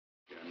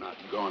not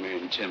going to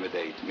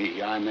intimidate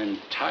me. I'm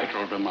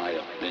entitled to my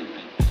opinion.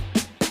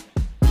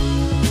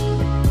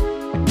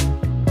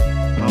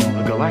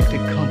 A galactic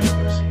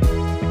controversy.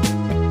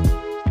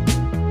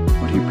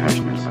 What are you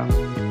passionate about?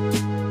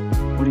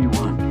 What do you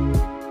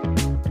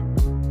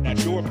want?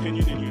 That's your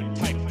opinion and you're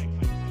entitled.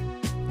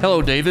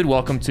 Hello, David.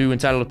 Welcome to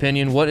Entitled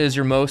Opinion. What is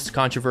your most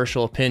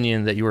controversial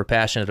opinion that you are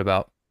passionate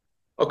about?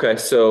 Okay,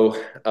 so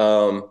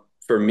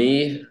for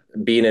me,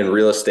 being in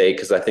real estate,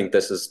 because I think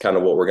this is kind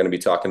of what we're going to be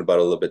talking about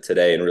a little bit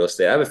today in real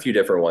estate, I have a few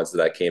different ones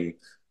that I came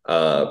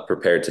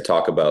prepared to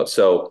talk about.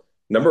 So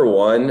number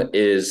one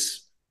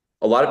is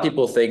a lot of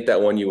people think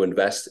that when you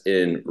invest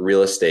in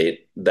real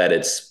estate that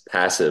it's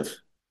passive.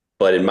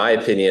 But in my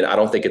opinion, I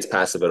don't think it's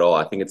passive at all.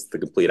 I think it's the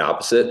complete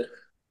opposite.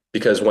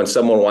 Because when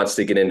someone wants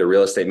to get into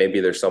real estate, maybe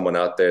there's someone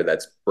out there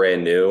that's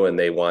brand new and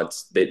they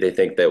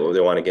think that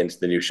they want to get into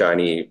the new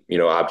shiny,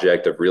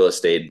 object of real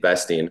estate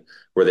investing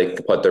where they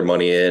can put their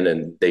money in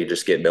and they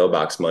just get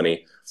mailbox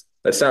money.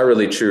 That's not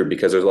really true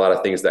because there's a lot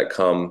of things that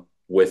come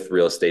with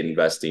real estate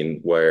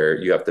investing where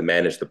you have to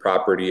manage the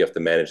property, you have to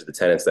manage the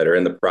tenants that are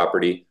in the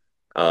property.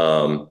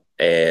 And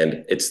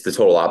it's the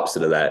total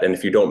opposite of that. And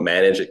if you don't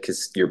manage it,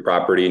 your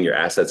property and your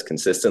assets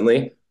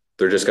consistently,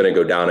 they're just going to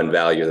go down in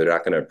value. They're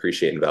not going to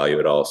appreciate in value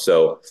at all.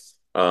 So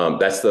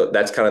that's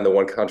kind of the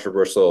one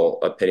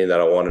controversial opinion that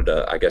I wanted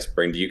to, I guess,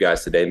 bring to you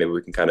guys today. Maybe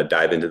we can kind of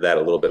dive into that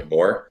a little bit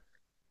more.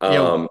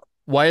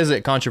 Why is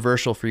it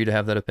controversial for you to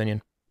have that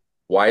opinion?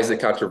 Why is it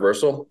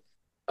controversial?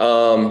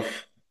 I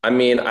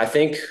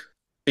think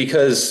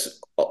because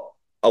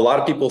a lot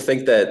of people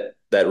think that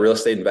real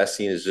estate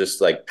investing is just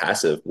like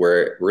passive,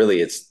 where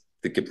really it's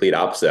the complete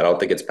opposite. I don't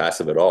think it's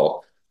passive at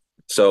all.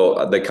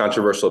 So the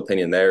controversial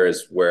opinion there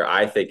is where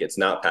I think it's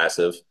not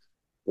passive,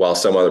 while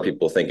some other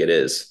people think it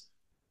is.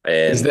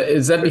 And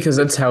is that because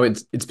that's how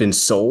it's been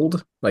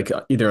sold, like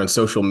either on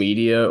social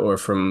media or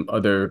from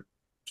other,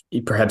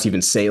 perhaps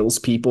even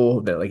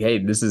salespeople that like, hey,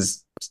 this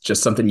is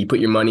just something you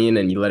put your money in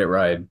and you let it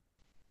ride?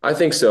 I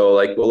think so.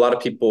 Like a lot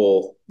of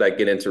people that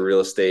get into real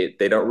estate,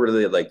 they don't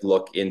really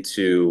look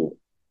into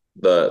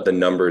the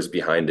numbers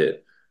behind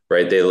it,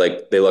 right? They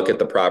look at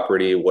the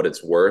property, what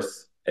it's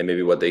worth, and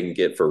maybe what they can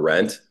get for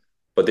rent.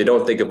 But they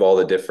don't think of all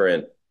the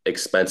different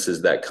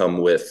expenses that come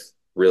with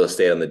real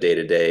estate on the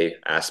day-to-day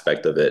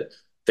aspect of it.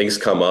 Things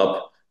come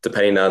up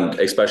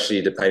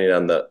especially depending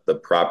on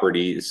the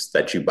properties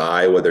that you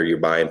buy, whether you're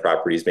buying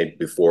properties maybe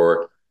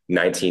before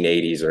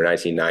 1980s or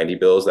 1990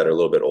 bills that are a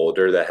little bit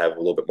older, that have a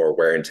little bit more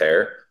wear and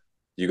tear.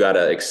 You got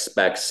to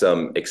expect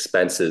some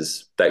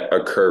expenses that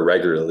occur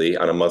regularly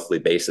on a monthly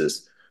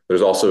basis.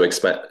 There's also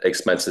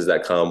expenses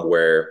that come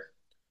where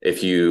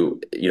if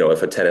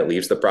if a tenant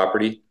leaves the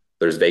property,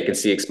 there's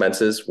vacancy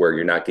expenses where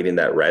you're not getting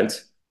that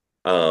rent.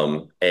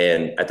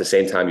 And at the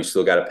same time, you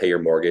still got to pay your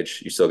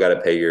mortgage. You still got to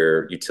pay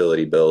your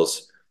utility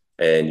bills,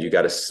 and you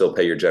got to still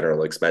pay your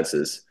general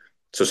expenses.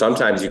 So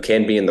sometimes you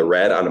can be in the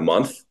red on a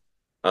month.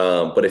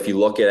 But if you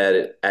look at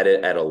it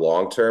at a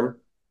long term,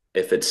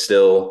 if it's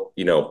still,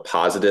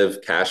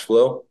 positive cash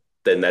flow,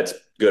 then that's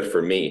good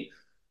for me.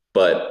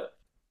 But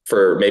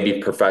for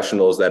maybe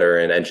professionals that are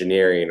in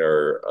engineering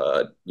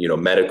or,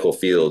 medical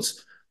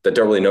fields, that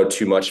don't really know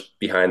too much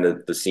behind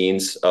the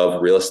scenes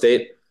of real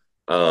estate,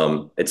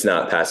 it's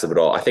not passive at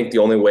all. I think the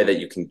only way that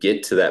you can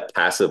get to that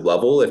passive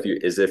level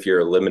is if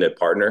you're a limited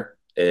partner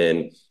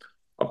in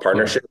a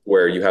partnership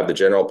where you have the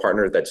general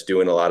partner that's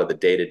doing a lot of the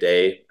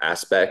day-to-day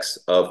aspects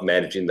of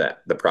managing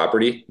the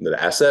property,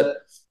 the asset,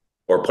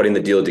 or putting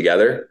the deal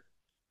together.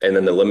 And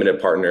then the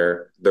limited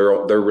partner,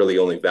 their really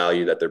only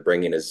value that they're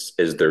bringing is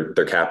their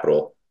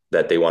capital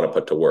that they want to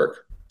put to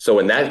work. So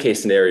in that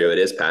case scenario, it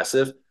is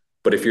passive.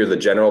 But if you're the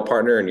general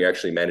partner and you're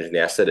actually managing the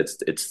asset, it's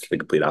the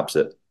complete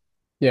opposite.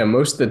 Yeah,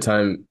 most of the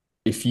time,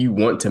 if you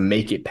want to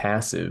make it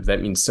passive,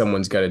 that means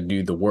someone's got to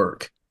do the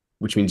work,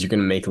 which means you're going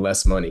to make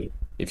less money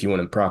if you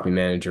want a property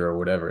manager or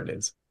whatever it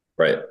is.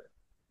 Right.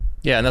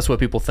 Yeah, and that's what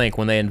people think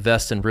when they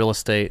invest in real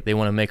estate. They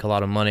want to make a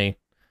lot of money,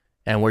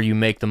 and where you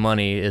make the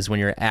money is when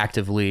you're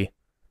actively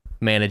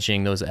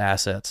managing those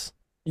assets.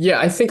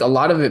 Yeah, I think a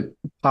lot of it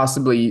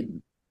possibly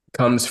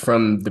comes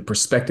from the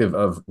perspective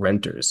of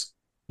renters.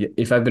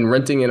 If I've been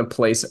renting in a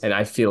place and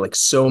I feel like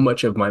so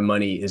much of my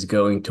money is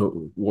going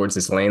towards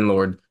this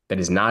landlord that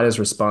is not as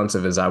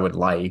responsive as I would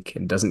like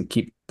and doesn't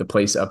keep the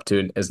place up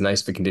to as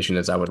nice of a condition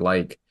as I would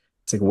like,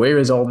 it's like, where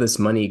is all this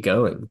money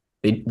going?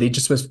 They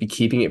just must be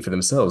keeping it for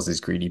themselves, these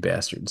greedy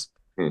bastards.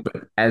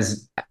 But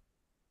as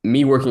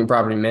me working in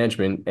property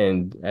management,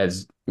 and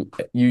as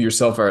you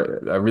yourself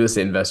are a real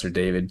estate investor,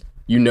 David,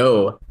 you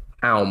know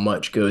how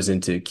much goes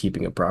into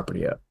keeping a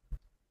property up.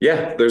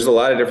 Yeah, there's a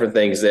lot of different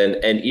things.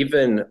 And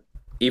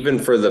even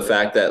for the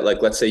fact that,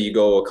 let's say you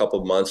go a couple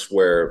of months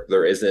where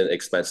there isn't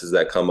expenses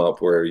that come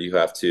up where you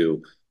have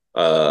to,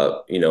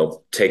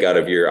 take out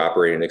of your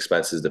operating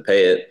expenses to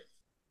pay it,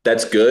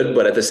 that's good.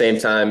 But at the same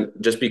time,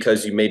 just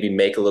because you maybe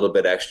make a little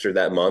bit extra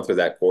that month or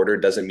that quarter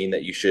doesn't mean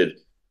that you should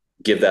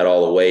give that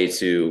all away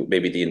to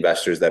maybe the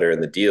investors that are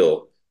in the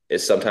deal.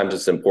 Sometimes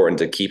it's important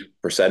to keep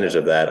a percentage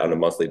of that on a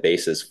monthly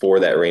basis for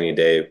that rainy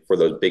day, for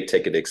those big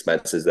ticket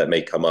expenses that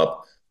may come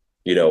up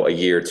a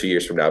year, 2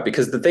 years from now.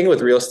 Because the thing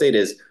with real estate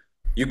is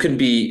you can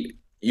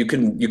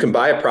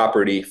buy a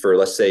property for,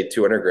 let's say,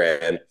 200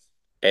 grand,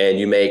 and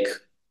you make,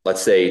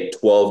 let's say,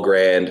 12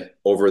 grand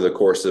over the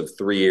course of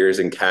 3 years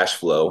in cash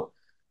flow.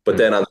 But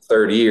then on the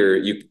third year,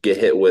 you get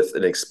hit with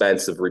an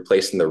expense of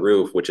replacing the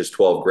roof, which is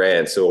 12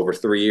 grand. So over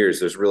 3 years,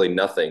 there's really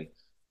nothing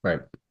Right.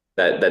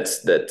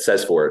 that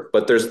says for it.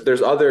 But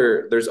there's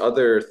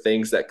other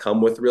things that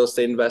come with real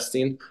estate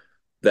investing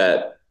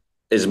that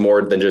is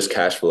more than just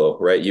cash flow,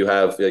 right? You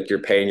have, like, you're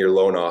paying your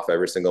loan off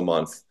every single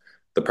month.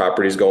 The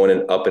property's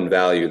up in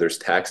value. There's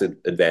tax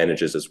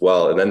advantages as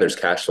well, and then there's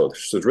cash flow.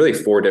 So there's really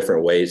four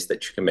different ways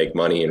that you can make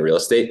money in real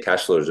estate.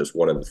 Cash flow is just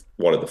one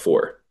of the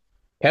four.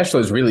 Cash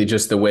flow is really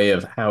just the way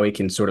of how it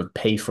can sort of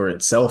pay for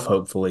itself,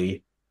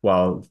 hopefully,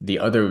 while the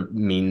other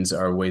means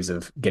are ways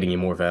of getting you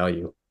more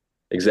value.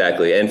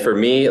 Exactly. And for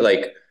me,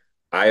 like,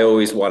 I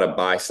always want to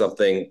buy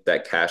something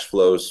that cash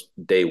flows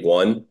day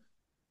one,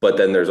 but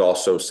then there's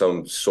also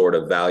some sort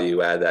of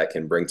value add that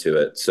can bring to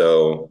it.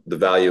 So the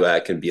value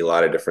add can be a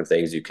lot of different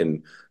things. You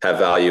can have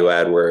value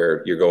add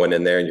where you're going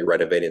in there and you're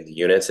renovating the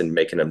units and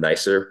making them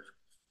nicer,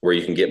 where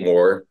you can get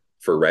more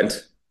for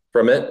rent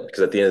from it.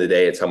 Because at the end of the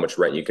day, it's how much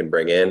rent you can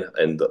bring in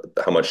and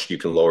how much you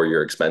can lower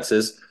your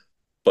expenses.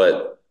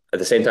 But at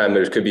the same time,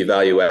 there could be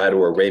value add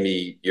where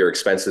maybe your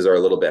expenses are a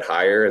little bit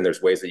higher, and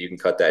there's ways that you can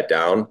cut that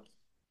down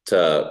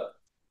to,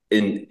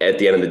 at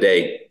the end of the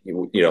day,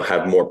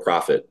 have more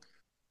profit.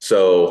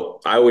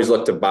 So I always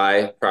look to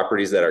buy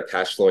properties that are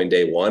cash flowing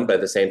day one, but at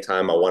the same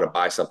time, I want to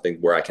buy something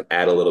where I can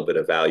add a little bit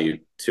of value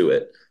to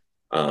it.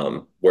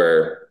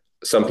 Where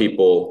some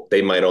people,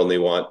 they might only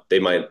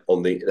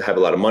have a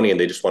lot of money and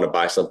they just want to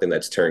buy something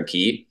that's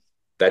turnkey.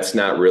 That's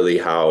not really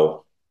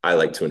how I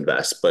like to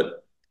invest.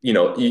 But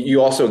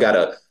you also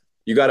gotta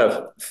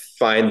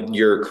find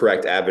your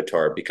correct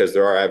avatar, because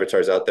there are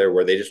avatars out there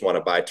where they just want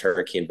to buy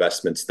turnkey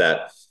investments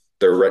that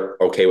they're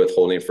okay with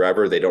holding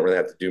forever. They don't really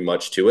have to do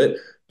much to it.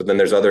 But then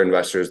there's other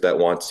investors that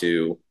want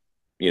to,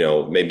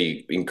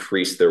 maybe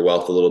increase their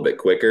wealth a little bit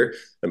quicker.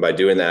 And by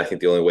doing that, I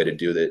think the only way to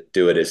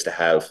do it is to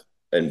have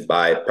and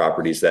buy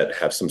properties that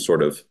have some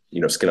sort of,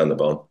 skin on the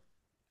bone.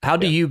 How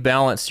do you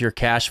balance your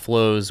cash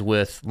flows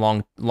with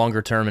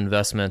longer term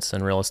investments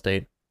in real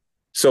estate?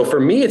 So for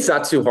me, it's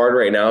not too hard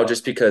right now,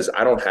 just because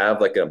I don't have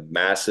like a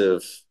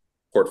massive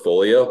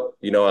portfolio.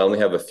 I only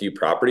have a few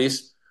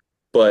properties.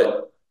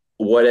 But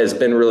what has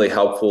been really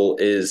helpful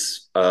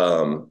is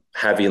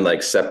having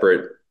like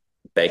separate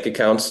bank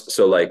accounts.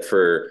 So like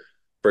for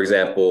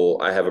example,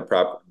 I have an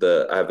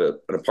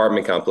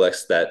apartment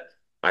complex that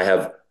I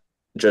have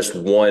just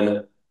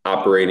one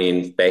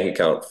operating bank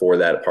account for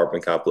that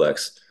apartment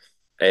complex.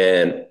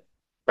 And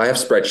I have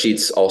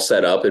spreadsheets all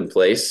set up in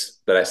place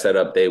that I set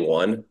up day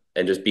one,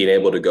 and just being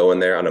able to go in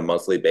there on a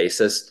monthly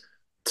basis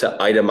to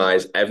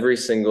itemize every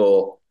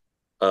single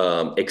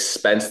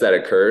expense that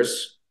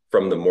occurs,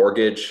 from the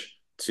mortgage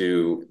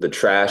to the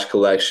trash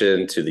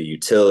collection to the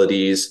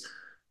utilities.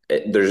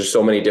 There's just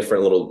so many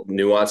different little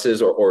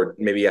nuances, or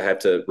maybe I have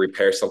to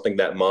repair something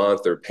that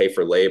month or pay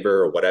for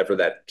labor or whatever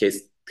that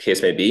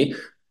case may be.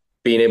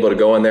 Being able to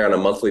go in there on a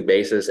monthly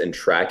basis and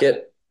track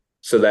it,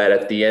 so that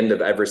at the end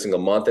of every single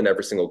month and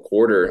every single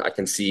quarter, I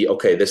can see,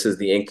 okay, this is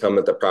the income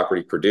that the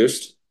property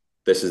produced.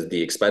 This is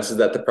the expenses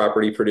that the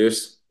property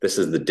produced. This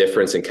is the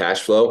difference in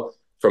cash flow.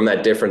 From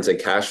that difference in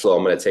cash flow,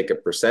 I'm going to take a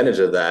percentage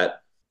of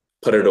that,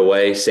 put it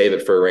away, save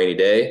it for a rainy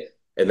day.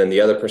 And then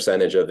the other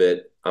percentage of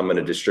it, I'm going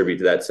to distribute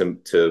that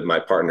to my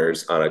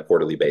partners on a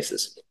quarterly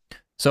basis.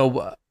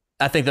 So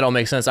I think that all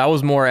makes sense. I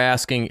was more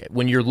asking,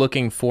 when you're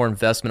looking for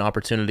investment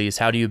opportunities,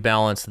 how do you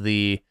balance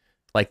the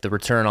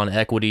return on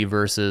equity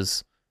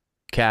versus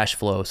cash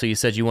flow? So you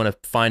said you want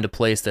to find a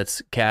place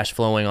that's cash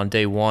flowing on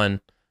day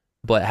one,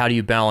 but how do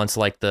you balance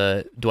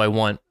do I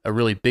want a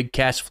really big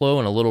cash flow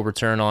and a little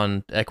return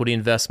on equity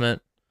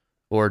investment?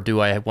 Or do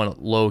I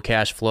want low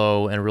cash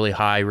flow and really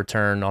high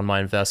return on my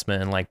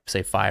investment in,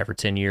 say, 5 or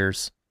 10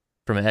 years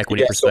from an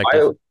equity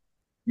perspective?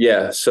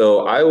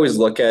 So I always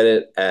look at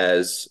it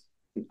as,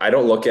 I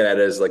don't look at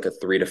it as like a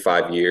 3 to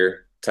 5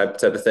 year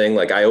type of thing.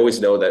 Like, I always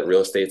know that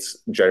real estate's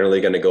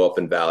generally going to go up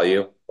in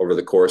value over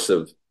the course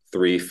of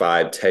 3,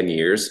 5, 10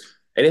 years.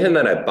 Anything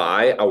that I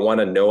buy, I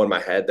want to know in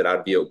my head that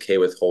I'd be okay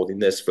with holding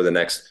this for the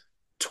next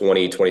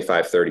 20,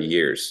 25, 30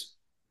 years,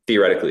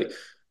 theoretically.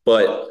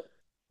 But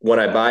when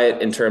I buy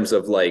it in terms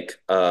of like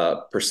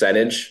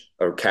percentage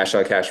or cash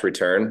on cash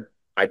return,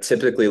 I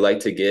typically like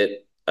to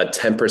get a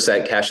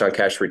 10% cash on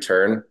cash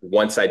return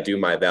once I do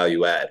my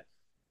value add.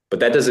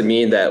 But that doesn't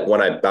mean that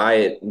when I buy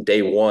it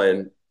day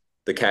one,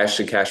 the cash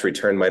and cash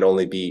return might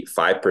only be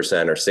 5%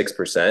 or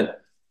 6%.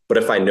 But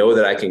if I know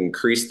that I can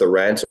increase the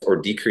rent or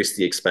decrease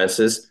the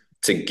expenses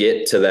to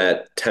get to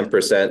that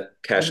 10%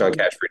 cash on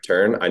cash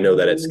return, I know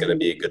that it's going to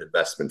be a good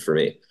investment for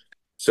me.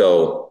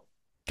 So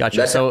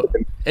gotcha. So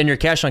in your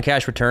cash on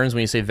cash returns,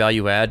 when you say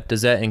value add,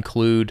 does that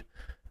include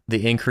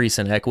the increase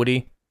in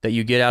equity that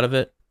you get out of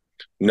it?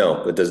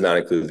 No, it does not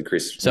include the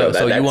increase. So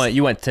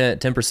you want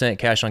 10%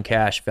 cash on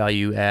cash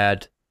value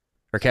add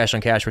or cash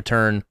on cash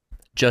return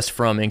just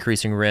from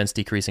increasing rents,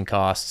 decreasing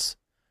costs.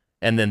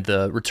 and then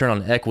the return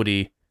on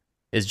equity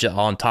is just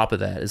on top of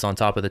that, is on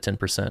top of the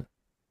 10%.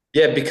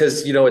 Yeah,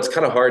 because it's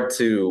kind of hard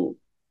to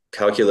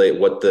calculate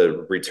what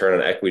the return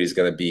on equity is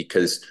going to be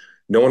because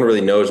no one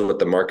really knows what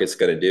the market's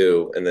going to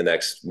do in the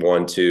next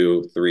 1,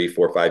 2, 3,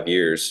 4, 5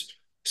 years.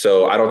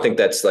 So I don't think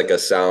that's like a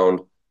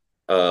sound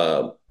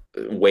uh,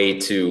 way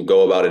to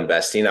go about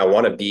investing. I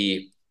want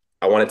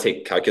to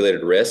take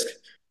calculated risk.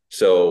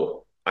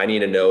 So I need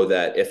to know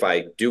that if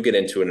I do get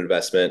into an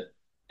investment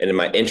and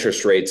my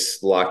interest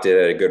rate's locked in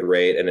at a good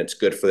rate and it's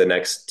good for the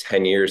next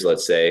 10 years,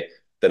 let's say,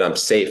 then I'm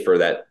safe for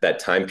that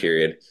time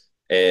period.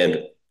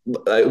 And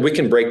we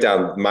can break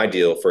down my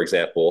deal, for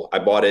example. I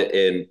bought it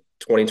in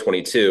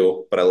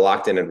 2022, but I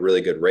locked in a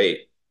really good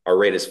rate. Our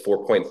rate is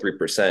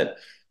 4.3%,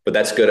 but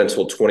that's good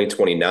until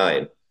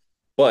 2029.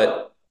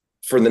 But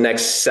for the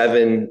next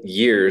 7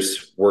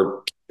 years,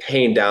 we're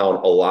paying down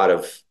a lot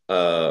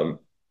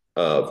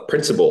of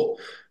principal.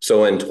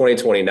 So in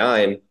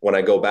 2029, when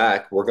I go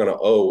back, we're going to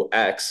owe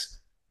X,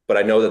 but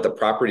I know that the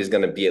property is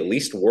going to be at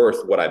least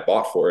worth what I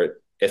bought for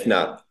it, if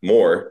not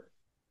more.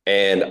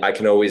 And I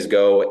can always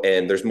go,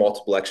 and there's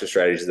multiple extra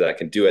strategies that I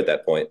can do at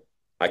that point.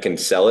 I can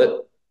sell it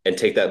and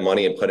take that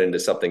money and put it into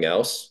something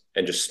else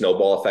and just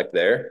snowball effect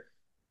there.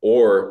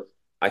 Or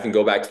I can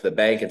go back to the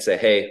bank and say,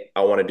 hey,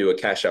 I want to do a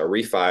cash out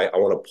refi. I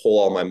want to pull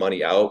all my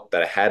money out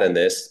that I had in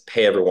this,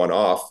 pay everyone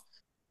off.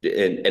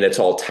 And it's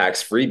all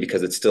tax free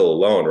because it's still a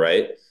loan,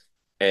 right?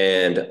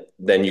 And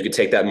then you could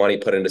take that money,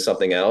 put it into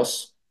something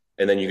else,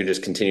 and then you can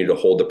just continue to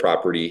hold the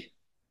property,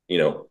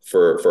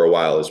 for a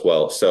while as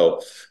well.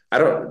 So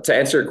to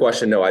answer your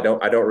question, no, I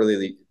don't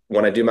really,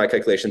 when I do my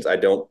calculations, I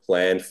don't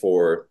plan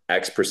for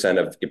X percent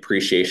of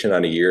appreciation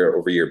on a year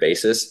over year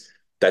basis.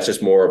 That's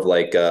just more of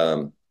like,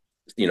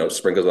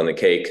 sprinkles on the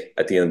cake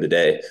at the end of the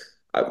day.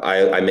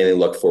 I mainly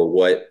look for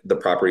what the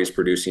property is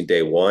producing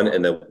day one,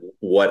 and then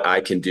what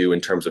I can do in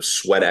terms of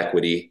sweat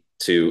equity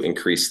to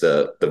increase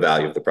the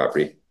value of the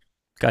property.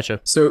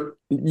 Gotcha. So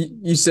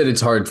you said it's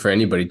hard for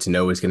anybody to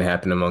know what's going to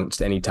happen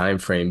amongst any time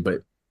frame,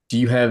 but do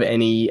you have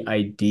any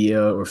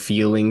idea or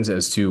feelings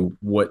as to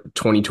what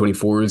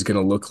 2024 is going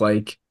to look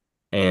like,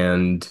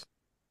 and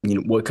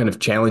what kind of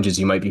challenges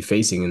you might be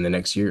facing in the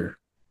next year?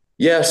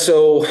 Yeah,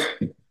 so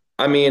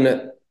I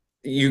mean,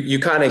 you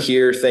kind of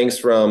hear things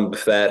from the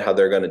Fed how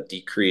they're going to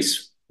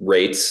decrease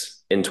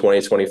rates in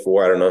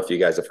 2024. I don't know if you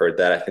guys have heard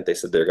that. I think they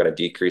said they're going to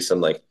decrease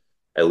them like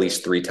at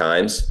least 3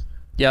 times.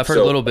 Yeah, I've heard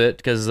a little bit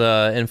because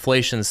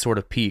inflation's sort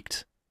of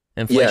peaked.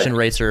 Inflation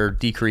rates are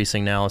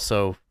decreasing now,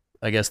 so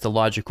I guess the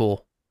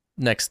logical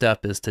next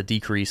step is to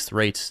decrease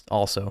rates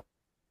also.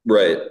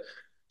 Right.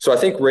 So I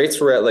think rates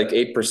were at like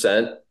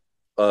 8%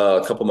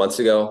 a couple months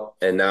ago,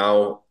 and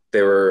now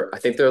I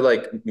think they're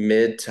like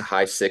mid to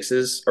high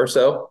sixes or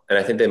so. And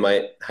I think they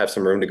might have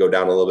some room to go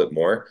down a little bit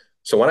more.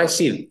 So when I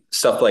see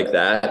stuff like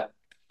that,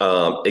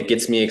 it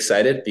gets me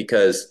excited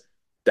because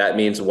that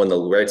means when the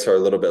rates are a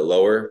little bit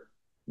lower,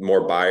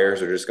 more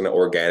buyers are just going to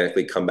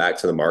organically come back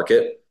to the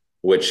market,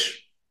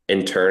 which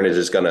in turn is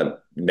just going to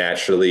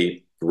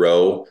naturally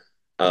grow,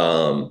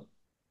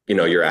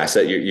 your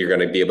asset. You're going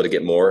to be able to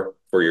get more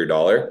for your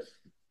dollar.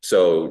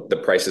 So the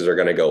prices are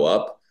going to go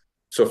up.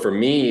 So for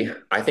me,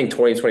 I think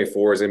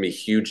 2024 is going to be a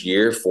huge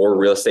year for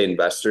real estate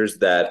investors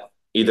that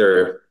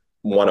either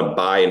want to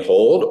buy and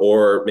hold,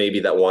 or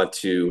maybe that want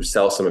to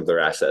sell some of their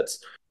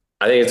assets.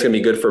 I think it's going to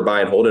be good for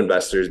buy and hold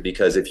investors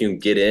because if you can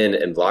get in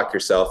and lock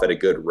yourself at a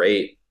good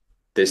rate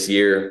this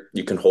year,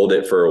 you can hold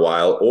it for a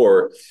while.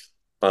 Or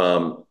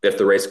if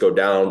the rates go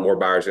down, more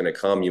buyers are going to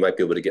come. You might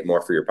be able to get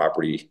more for your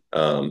property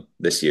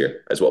this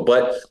year as well.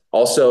 But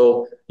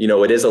also,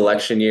 it is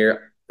election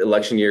year.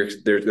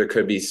 There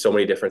could be so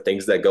many different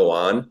things that go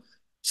on.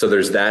 So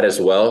there's that as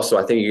well. So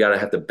I think you gotta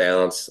have to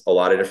balance a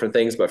lot of different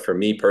things. But for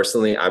me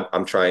personally,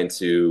 I'm trying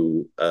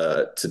to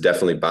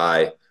definitely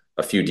buy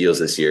a few deals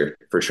this year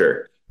for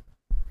sure.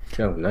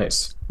 Oh,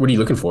 nice. What are you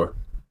looking for?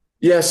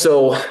 Yeah,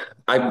 so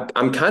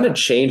I'm kind of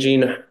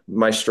changing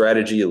my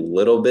strategy a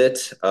little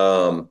bit.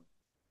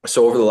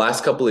 So over the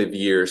last couple of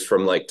years,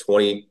 from like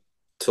 22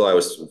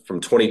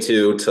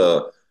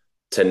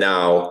 to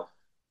now,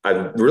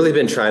 I've really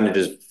been trying to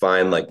just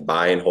find like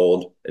buy and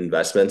hold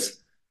investments.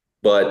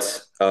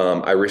 But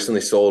I recently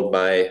sold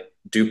my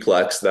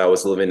duplex that I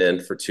was living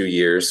in for 2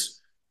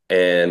 years,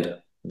 and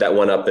that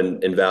went up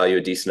in value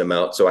a decent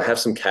amount. So I have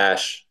some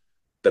cash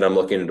that I'm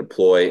looking to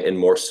deploy in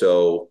more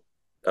so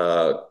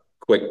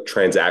quick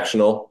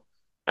transactional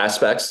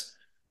aspects.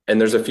 And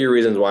there's a few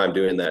reasons why I'm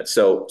doing that.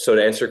 So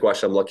to answer your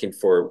question, I'm looking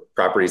for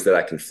properties that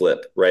I can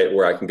flip, right?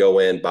 Where I can go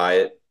in, buy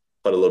it,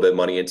 put a little bit of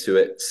money into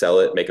it, sell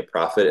it, make a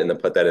profit, and then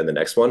put that in the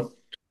next one.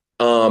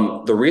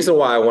 The reason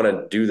why I want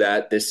to do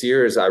that this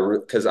year is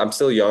because I'm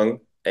still young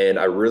and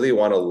I really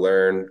want to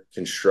learn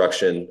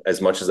construction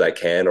as much as I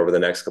can over the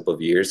next couple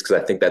of years,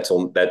 because I think that's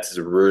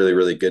a really,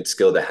 really good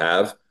skill to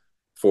have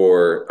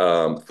for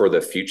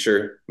the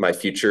future, my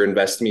future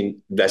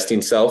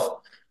investing self.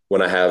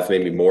 When I have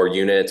maybe more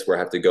units where I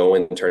have to go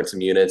in and turn some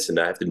units and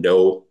I have to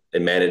know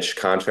and manage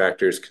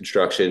contractors,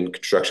 construction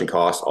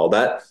costs, all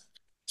that.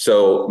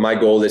 So my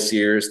goal this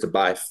year is to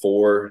buy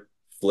 4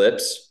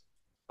 flips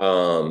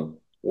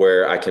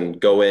where I can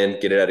go in,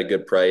 get it at a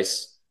good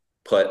price,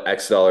 put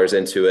X dollars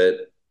into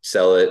it,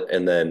 sell it,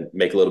 and then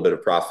make a little bit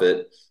of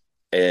profit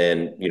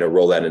and,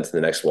 roll that into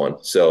the next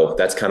one. So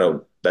that's kind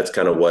of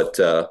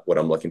what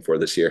I'm looking for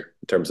this year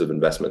in terms of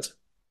investments.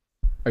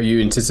 Are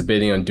you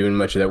anticipating on doing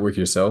much of that work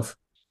yourself?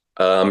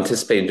 I'm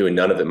anticipating doing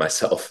none of it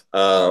myself.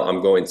 I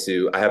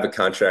have a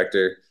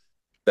contractor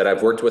that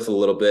I've worked with a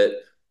little bit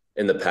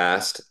in the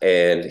past,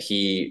 and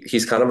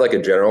he's kind of like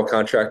a general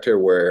contractor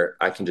where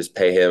I can just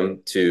pay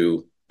him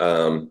to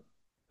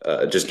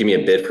just give me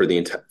a bid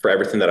for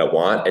everything that I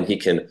want, and he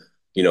can,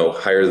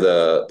 hire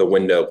the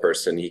window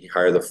person, he can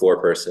hire the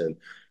floor person,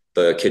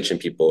 the kitchen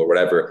people, or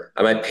whatever.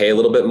 I might pay a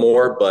little bit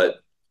more,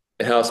 but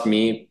it helps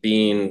me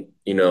being,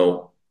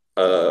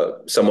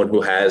 someone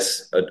who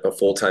has a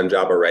full-time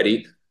job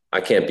already. I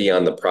can't be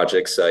on the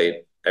project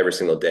site every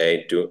single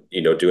day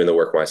doing the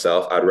work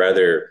myself. I'd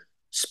rather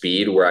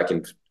speed where I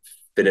can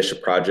finish a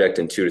project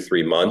in 2 to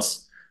 3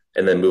 months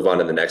and then move on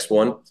to the next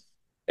one.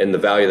 And the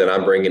value that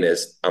I'm bringing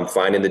is I'm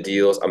finding the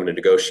deals, I'm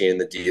negotiating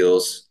the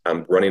deals,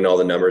 I'm running all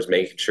the numbers,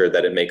 making sure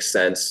that it makes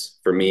sense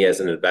for me as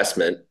an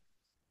investment.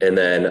 And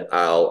then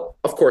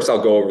of course,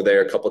 I'll go over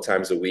there a couple of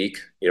times a week,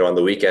 on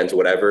the weekends,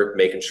 whatever,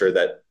 making sure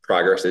that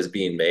progress is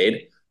being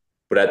made.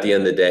 But at the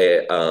end of the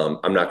day,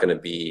 I'm not going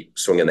to be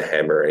swinging the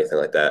hammer or anything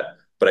like that.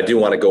 But I do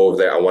want to go over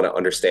there. I want to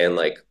understand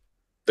like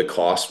the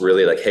cost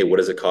really, like, hey, what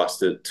does it cost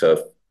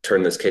to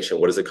turn this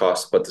kitchen? What does it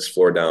cost to put this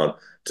floor down,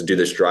 to do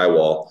this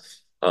drywall?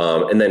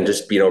 And then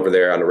just being over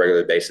there on a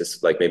regular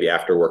basis, like maybe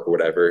after work or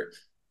whatever,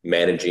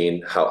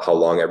 managing how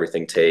long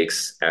everything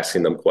takes,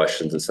 asking them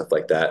questions and stuff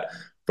like that.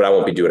 But I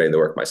won't be doing any of the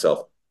work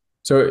myself.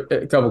 So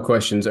a couple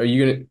questions.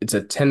 It's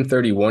a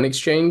 1031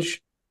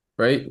 exchange,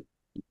 right?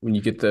 When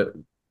you get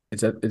is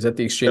that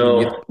the exchange when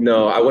you get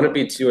No, I wouldn't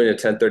be doing a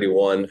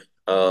 1031.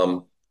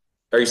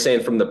 Are you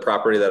saying from the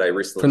property that I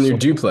recently from your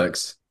sold?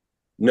 duplex?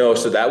 No,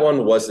 so that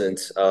one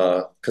wasn't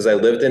because I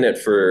lived in it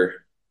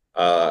for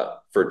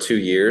 2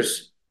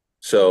 years.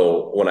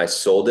 So when I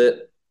sold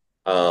it,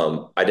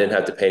 I didn't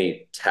have to pay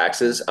any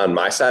taxes on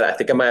my side. I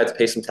think I might have to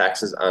pay some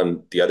taxes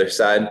on the other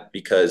side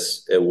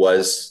because it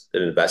was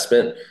an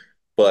investment.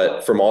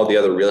 But from all the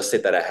other real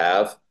estate that I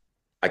have,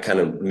 I kind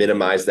of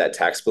minimized that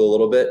tax bill a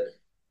little bit.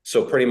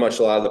 So pretty much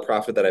a lot of the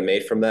profit that I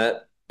made from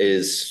that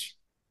is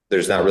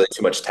there's not really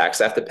too much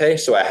tax I have to pay.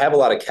 So I have a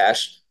lot of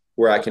cash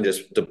where I can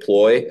just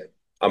deploy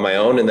on my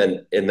own. And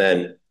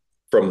then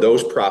from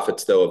those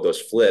profits though, of those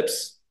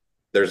flips,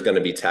 there's going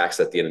to be tax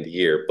at the end of the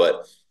year.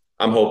 But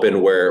I'm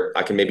hoping where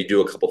I can maybe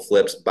do a couple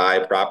flips, buy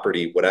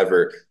property,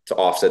 whatever, to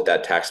offset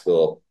that tax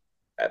bill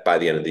by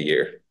the end of the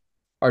year.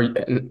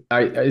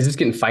 Is this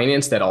getting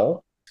financed at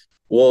all?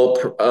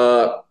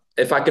 Well,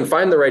 if I can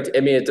find the right,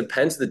 I mean, it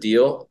depends the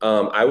deal.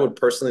 I would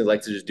personally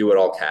like to just do it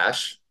all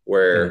cash,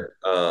 where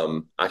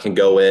I can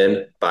go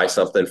in, buy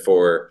something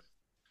for,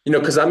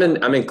 because I'm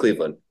in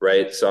Cleveland,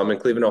 right? So I'm in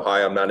Cleveland,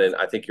 Ohio. I'm not in.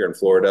 I think you're in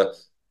Florida.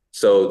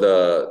 So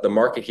the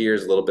market here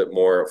is a little bit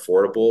more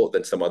affordable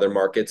than some other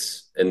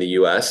markets in the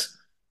U.S.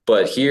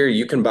 But here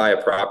you can buy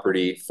a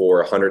property for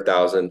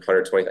 100,000,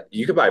 120,000.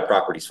 You could buy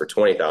properties for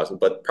 20,000.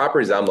 But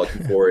properties I'm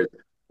looking for is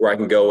where I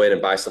can go in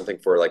and buy something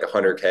for like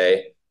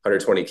 100K,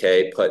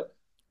 120K, put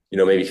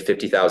maybe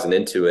 50,000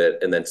 into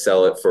it, and then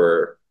sell it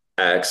for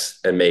X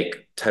and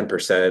make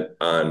 10%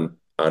 on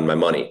my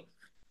money,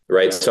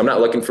 right? So I'm not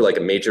looking for like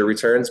a major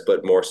returns,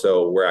 but more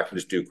so where I can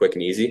just do quick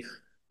and easy.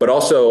 But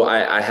also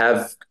I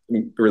have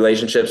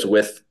relationships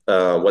with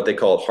what they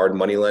call hard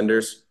money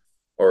lenders,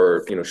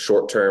 or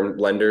short-term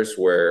lenders,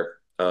 where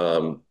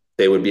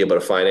they would be able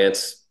to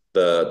finance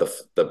the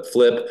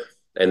flip,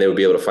 and they would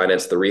be able to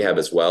finance the rehab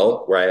as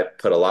well, where I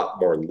put a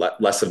lot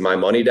less of my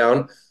money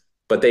down.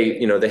 But they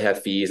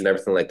have fees and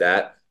everything like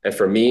that. And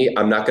for me,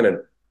 I'm not going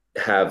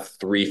to have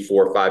 3,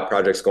 4, 5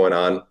 projects going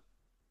on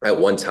at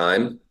one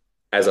time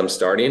as I'm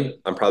starting.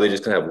 I'm probably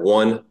just going to have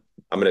one.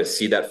 I'm going to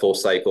see that full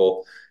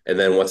cycle. And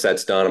then once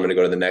that's done, I'm going to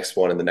go to the next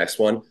one and the next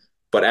one.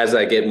 But as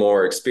I get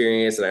more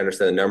experience and I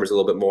understand the numbers a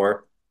little bit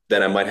more,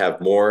 then I might have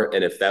more.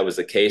 And if that was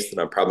the case, then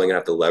I'm probably going to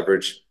have to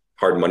leverage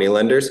hard money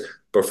lenders.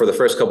 But for the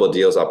first couple of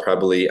deals, I'm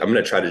going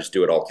to try to just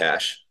do it all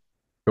cash.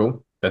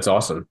 Cool. That's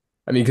awesome.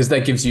 I mean, because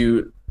that gives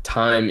you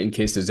time in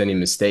case there's any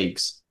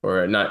mistakes,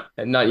 or not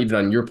even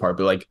on your part,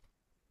 but like,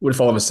 what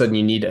if all of a sudden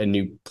you need a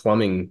new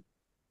plumbing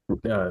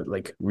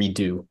like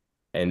redo,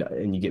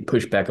 and you get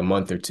pushed back a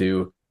month or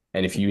two,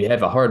 and if you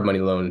have a hard money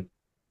loan,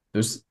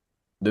 those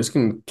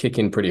can kick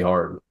in pretty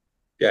hard.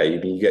 Yeah,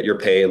 you're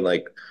paying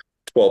like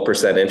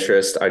 12%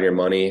 interest on your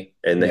money,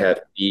 and they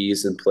have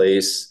fees in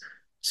place.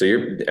 So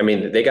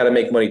they got to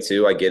make money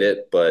too. I get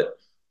it, but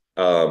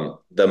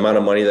the amount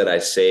of money that I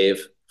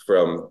save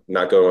from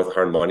not going with a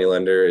hard money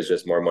lender is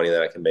just more money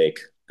that I can make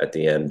at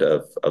the end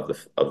of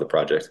the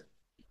project.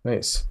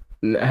 Nice.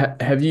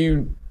 Have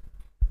you?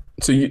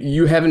 So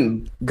you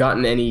haven't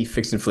gotten any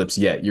fix and flips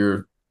yet.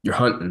 You're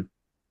hunting.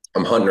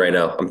 I'm hunting right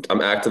now.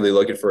 I'm actively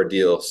looking for a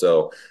deal.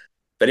 So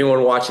if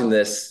anyone watching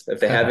this, if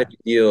they have any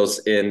deals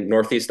in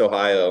Northeast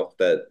Ohio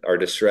that are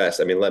distressed,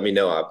 let me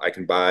know. I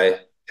can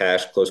buy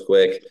cash, close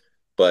quick.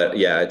 But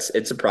yeah,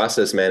 it's a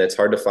process, man. It's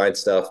hard to find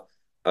stuff.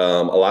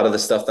 A lot of the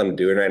stuff that I'm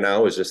doing right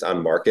now is just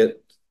on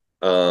market.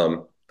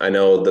 I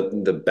know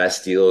the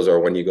best deals are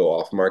when you go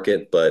off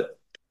market, but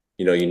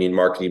you need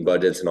marketing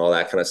budgets and all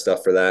that kind of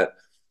stuff for that.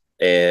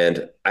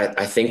 And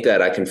I think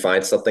that I can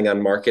find something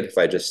on market if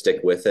I just stick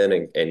with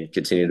it and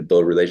continue to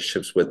build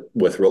relationships with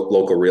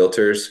local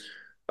realtors.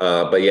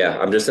 But yeah,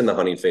 I'm just in the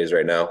hunting phase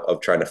right now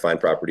of trying to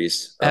find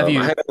properties. Have I you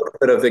have a little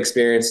bit of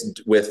experience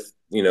with,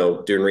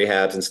 doing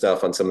rehabs and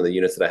stuff on some of the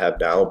units that I have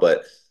now,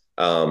 but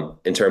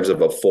in terms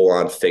of a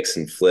full-on fix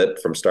and flip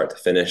from start to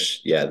finish,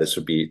 yeah, this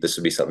would be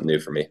something new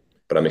for me.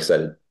 But I'm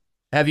excited.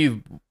 have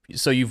you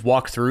so you've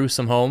walked through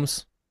some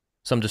homes,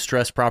 some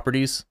distressed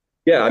properties?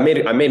 Yeah, I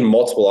made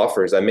multiple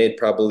offers. I made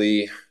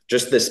probably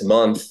just this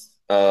month.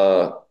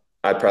 I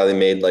probably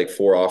made like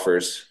four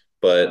offers,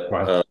 but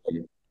Wow.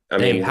 I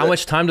Dang, mean, how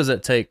much time does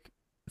it take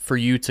for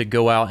you to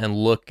go out and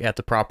look at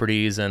the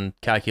properties and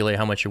calculate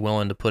how much you're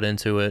willing to put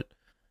into it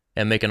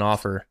and make an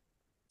offer?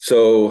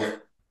 so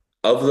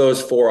of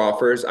those four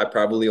offers, I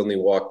probably only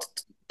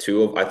walked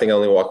two of. I think I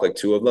only walked like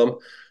two of them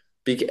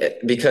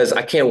because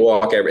I can't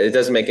walk every. It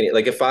doesn't make any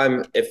like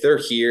if they're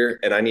here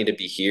and I need to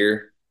be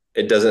here,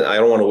 it doesn't. I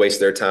don't want to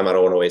waste their time. I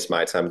don't want to waste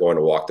my time going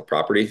to walk the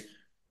property.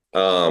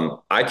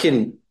 I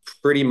can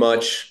pretty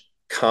much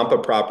comp a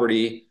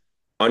property,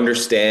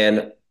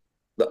 understand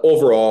the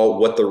overall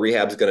what the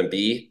rehab is going to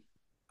be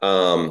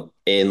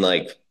in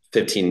like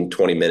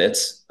 15-20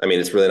 minutes. I mean,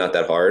 it's really not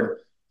that hard.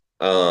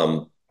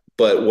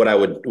 But what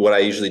I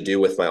usually do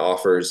with my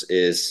offers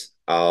is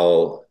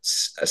I'll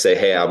say,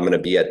 hey, I'm going to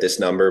be at this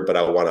number, but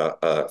I want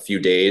a few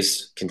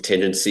days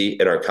contingency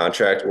in our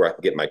contract where I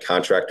can get my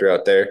contractor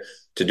out there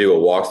to do a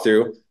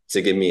walkthrough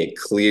to give me a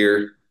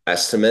clear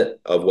estimate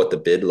of what the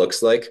bid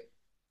looks like,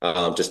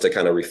 just to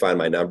kind of refine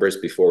my numbers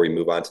before we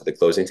move on to the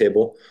closing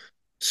table.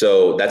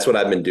 So that's what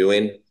I've been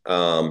doing.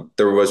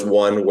 There was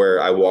one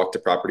where I walked the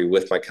property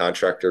with my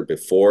contractor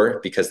before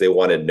because they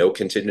wanted no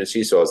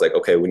contingency. So I was like,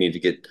 okay, we need to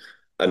get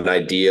an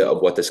idea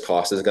of what this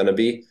cost is going to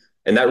be.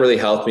 And that really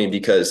helped me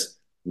because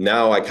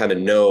now I kind of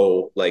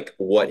know like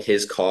what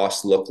his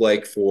costs look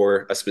like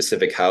for a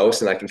specific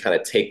house. And I can kind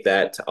of take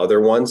that to other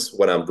ones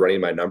when I'm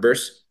running my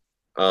numbers.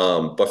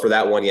 But for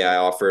that one,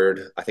 yeah,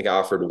 I think I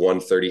offered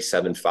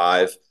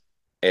 137.5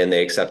 and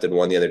they accepted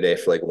one the other day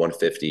for like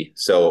 150.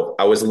 So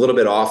I was a little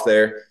bit off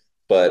there,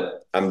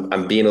 but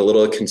I'm being a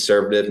little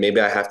conservative.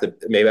 Maybe I have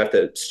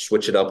to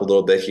switch it up a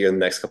little bit here in the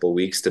next couple of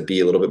weeks to be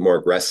a little bit more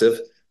aggressive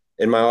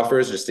in my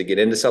offers just to get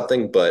into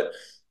something. But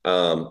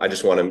I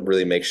just want to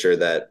really make sure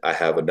that I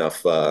have enough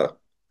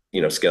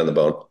skin on the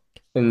bone.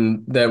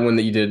 And that one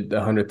that you did, the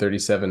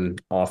 137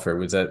 offer,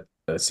 was that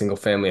a single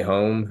family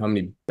home? How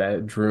many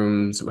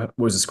bedrooms? What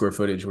was the square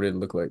footage? What did it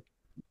look like?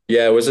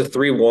 Yeah, it was a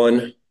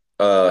 3-1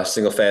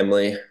 single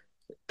family.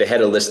 They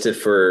had it listed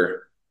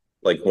for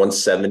like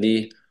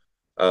 170.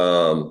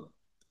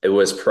 It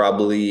was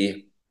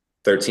probably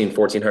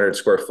 1,400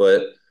 square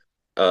foot.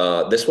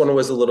 This one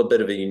was a little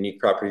bit of a unique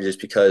property just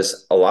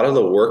because a lot of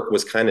the work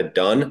was kind of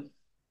done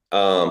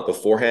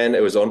beforehand.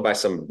 It was owned by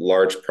some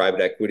large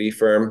private equity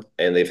firm,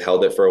 and they've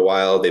held it for a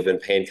while. They've been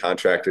paying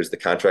contractors. The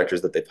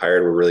contractors that they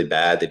hired were really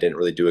bad. They didn't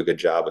really do a good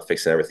job of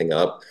fixing everything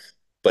up,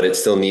 but it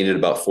still needed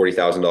about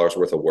 $40,000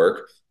 worth of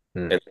work.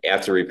 Hmm. And the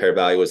after repair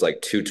value was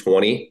like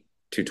 220,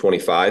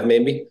 225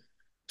 maybe.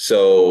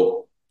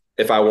 So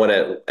if I went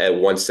at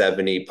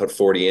 170, put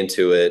 40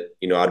 into it,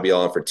 I'd be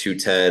all in for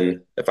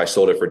 210. If I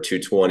sold it for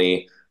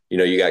 220,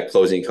 you got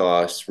closing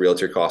costs,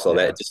 realtor costs, all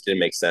that. Yeah. It just didn't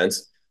make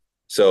sense.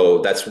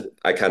 So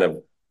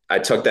I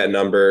took that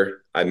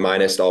number, I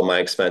minused all my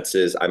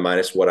expenses, I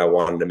minused what I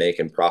wanted to make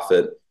in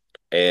profit.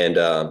 And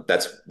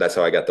that's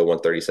how I got the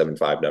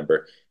 137.5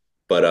 number.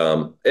 But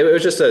it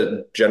was just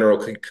a general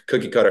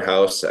cookie cutter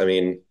house. I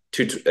mean,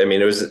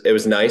 it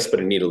was nice, but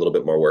it needed a little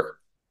bit more work.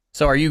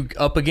 So are you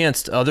up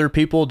against other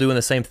people doing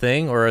the same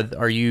thing, or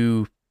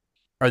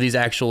are these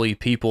actually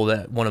people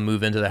that want to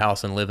move into the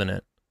house and live in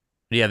it?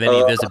 Do you have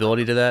any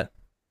visibility to that?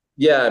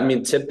 Yeah, I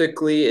mean,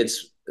 typically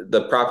it's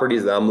the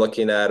properties that I'm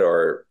looking at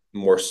are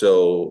more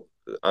so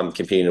I'm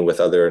competing with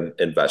other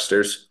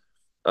investors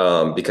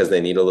because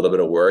they need a little bit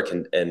of work.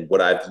 And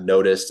what I've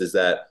noticed is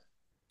that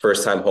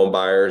first time home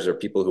buyers or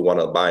people who want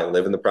to buy and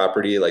live in the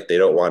property, like they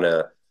don't want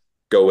to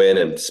go in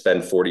and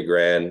spend 40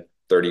 grand,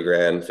 30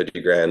 grand,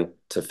 50 grand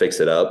to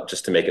fix it up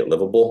just to make it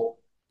livable.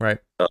 Right.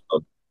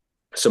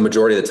 So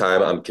majority of the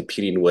time I'm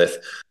competing with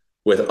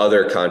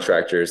other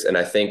contractors. And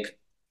I think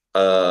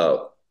uh,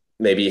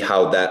 maybe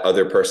how that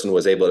other person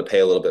was able to pay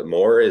a little bit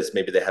more is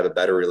maybe they have a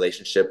better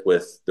relationship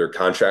with their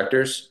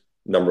contractors,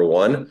 number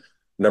one.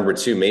 Number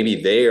two,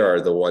 maybe they are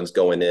the ones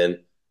going in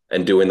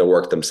and doing the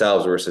work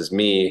themselves versus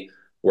me,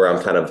 where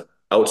I'm kind of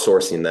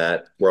outsourcing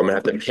that, where I'm gonna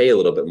have to pay a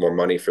little bit more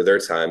money for their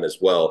time as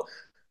well.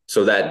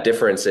 So that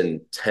difference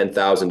in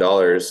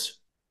 $10,000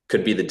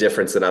 could be the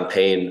difference that I'm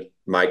paying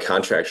my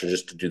contractor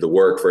just to do the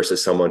work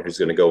versus someone who's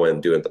going to go in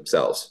and do it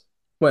themselves.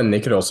 Well, and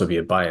they could also be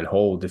a buy and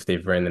hold if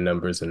they've ran the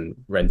numbers and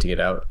renting it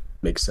out.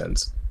 Makes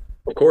sense.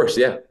 Of course,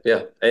 yeah,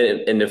 yeah.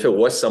 And if it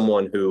was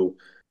someone who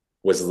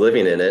was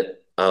living in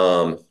it,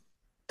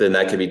 then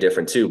that could be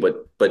different too.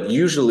 But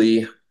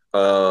usually,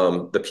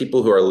 the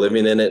people who are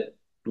living in it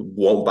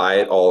won't buy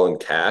it all in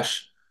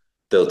cash.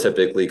 They'll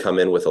typically come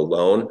in with a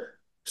loan.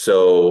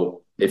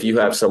 So if you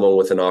have someone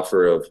with an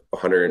offer of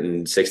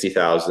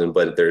 160,000,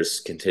 but there's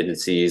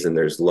contingencies and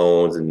there's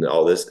loans and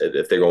all this,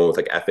 if they're going with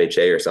like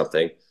FHA or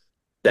something,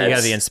 You got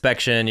that's the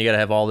inspection, you got to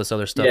have all this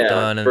other stuff yeah,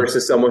 done. And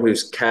versus someone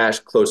who's cash,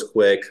 close,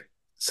 quick.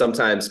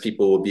 Sometimes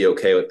people will be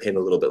okay with paying a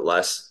little bit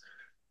less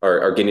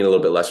or getting a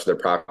little bit less for their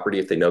property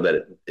if they know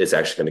that it's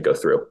actually going to go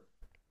through.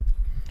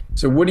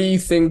 So what do you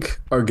think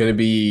are going to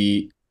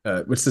be,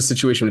 what's the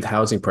situation with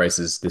housing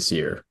prices this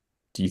year?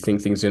 Do you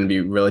think things are going to be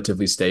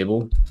relatively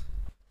stable?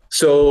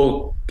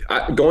 So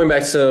going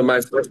back to my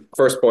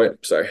first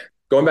point, sorry,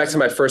 going back to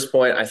my first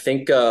point, I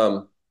think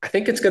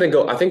it's going to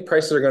go. I think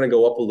prices are going to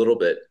go up a little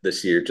bit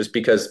this year, just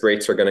because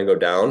rates are going to go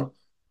down.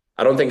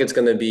 I don't think it's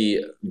going to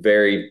be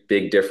very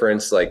big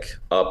difference, like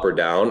up or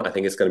down. I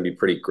think it's going to be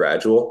pretty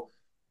gradual.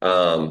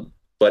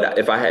 But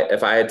if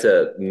I had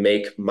to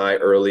make my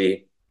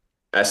early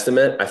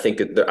estimate, I think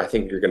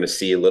you're going to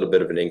see a little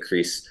bit of an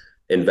increase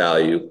in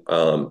value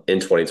in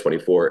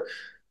 2024.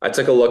 I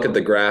took a look at the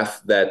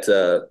graph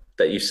that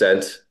you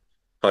sent,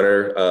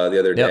 Hunter, the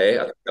other day.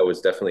 I think that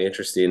was definitely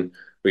interesting.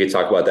 We could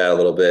talk about that a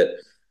little bit.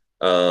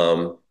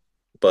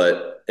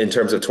 But in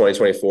terms of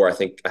 2024, I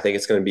think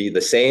it's going to be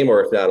the same,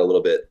 or if not a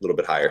little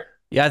bit higher.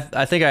 yeah,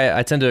 I think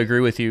I tend to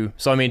agree with you.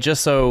 So, I mean,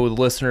 just so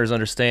the listeners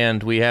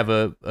understand, we have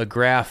a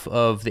graph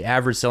of the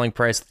average selling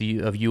price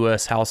of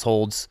U.S.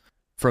 households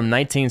from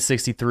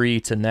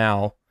 1963 to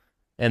now.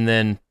 And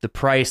then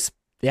the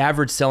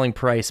average selling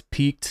price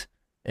peaked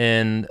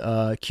in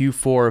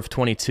Q4 of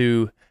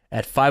 22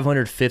 at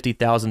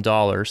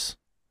 $550,000.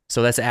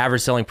 So that's the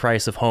average selling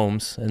price of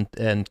homes.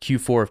 And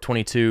Q4 of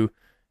 22,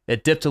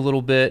 it dipped a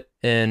little bit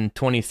in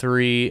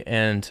 23,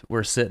 and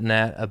we're sitting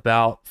at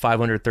about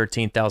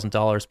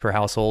 $513,000 per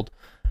household.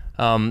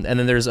 And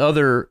then there's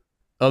other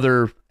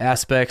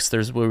aspects.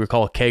 There's what we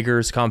call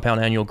CAGRs,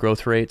 compound annual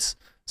growth rates.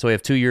 So we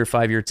have 2-year,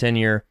 5-year,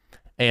 10-year,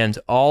 and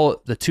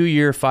all the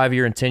 2-year,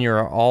 5-year, and 10-year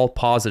are all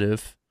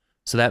positive.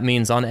 So that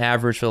means on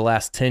average for the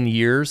last 10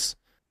 years,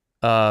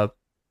 the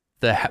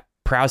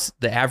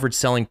average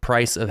selling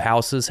price of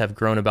houses have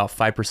grown about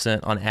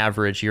 5% on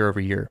average year over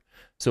year.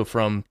 So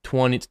from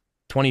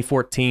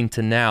 2014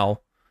 to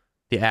now,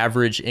 the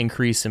average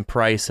increase in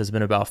price has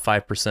been about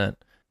 5%.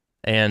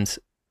 And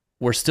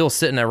we're still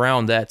sitting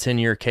around that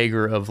 10-year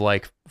CAGR of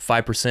like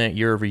 5%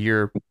 year over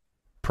year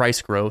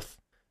price growth.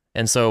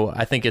 And so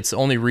I think it's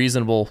only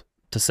reasonable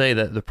to say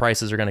that the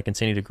prices are going to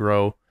continue to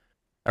grow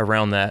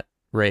around that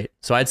rate.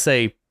 So I'd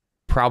say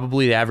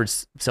probably the average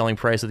selling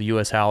price of the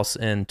U.S. house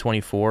in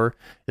 24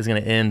 is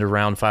going to end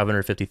around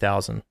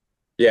 550,000.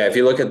 Yeah, if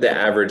you look at the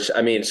average,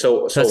 I mean,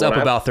 so that's up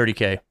about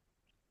 30K.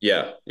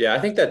 Yeah, I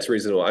think that's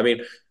reasonable. I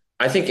mean,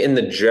 I think in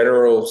the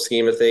general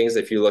scheme of things,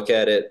 if you look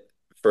at it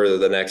for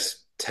the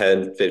next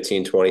 10,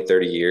 15, 20,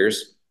 30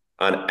 years,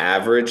 on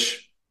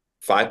average,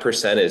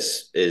 5%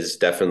 is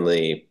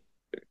definitely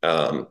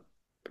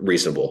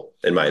reasonable,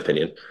 in my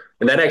opinion.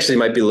 And that actually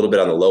might be a little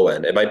bit on the low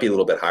end. It might be a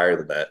little bit higher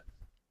than that.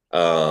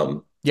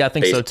 Yeah, I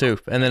think so too.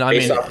 And then, I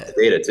mean, off the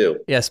data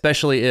too. Yeah,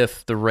 especially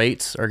if the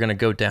rates are going to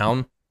go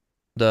down,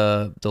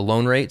 the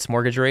loan rates,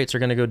 mortgage rates are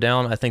going to go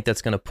down. I think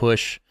that's going to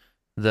push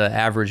the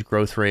average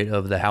growth rate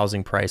of the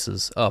housing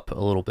prices up a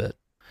little bit.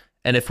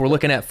 And if we're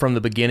looking at from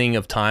the beginning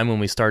of time when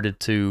we started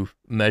to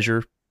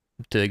measure,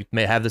 to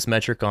have this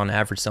metric on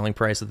average selling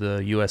price of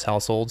the U.S.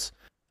 households,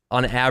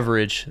 on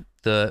average,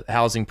 the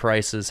housing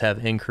prices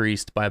have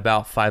increased by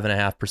about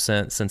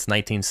 5.5% since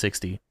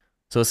 1960.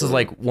 So this is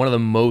like one of the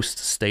most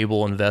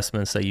stable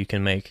investments that you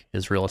can make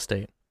is real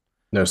estate.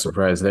 No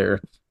surprise there.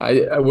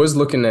 I was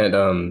looking at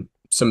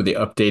some of the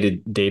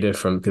updated data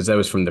because that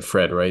was from the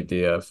Fed, right?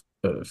 The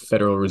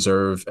Federal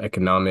Reserve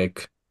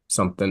Economic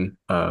something.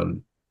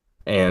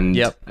 And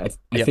yep. I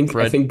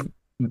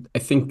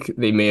think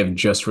they may have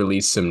just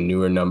released some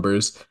newer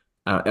numbers.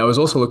 I was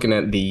also looking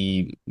at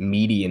the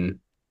median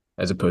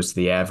as opposed to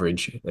the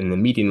average, and the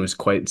median was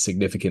quite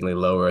significantly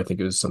lower. I think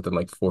it was something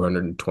like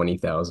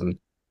 420,000,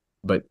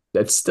 but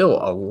that's still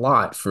a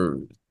lot for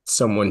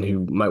someone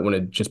who might want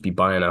to just be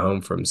buying a home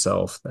for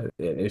himself.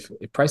 If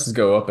prices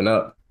go up and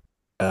up,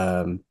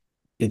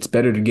 it's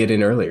better to get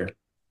in earlier.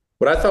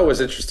 What I thought was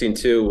interesting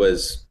too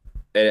was,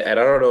 and I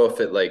don't know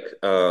if it like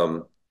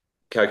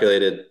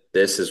calculated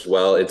this as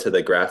well into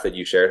the graph that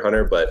you shared,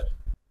 Hunter, but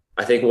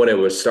I think when it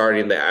was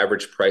starting, the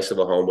average price of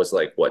a home was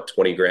like what,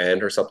 20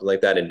 grand or something like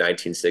that in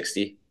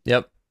 1960.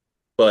 Yep.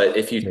 But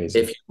if you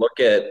look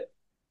at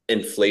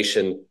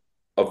inflation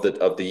of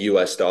the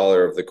US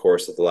dollar over the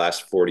course of the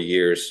last 40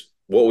 years,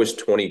 what was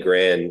 20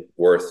 grand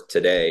worth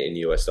today in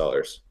US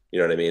dollars? You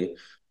know what I mean?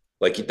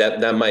 Like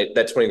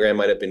that 20 grand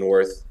might have been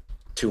worth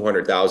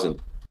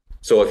 200,000.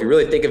 So if you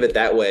really think of it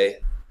that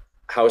way,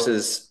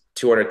 houses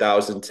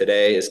 200,000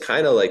 today is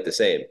kind of like the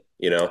same,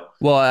 you know?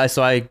 Well, I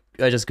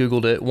just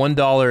Googled it.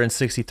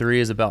 $1.63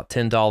 is about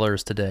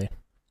 $10 today.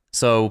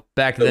 So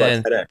back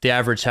then, the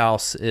average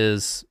house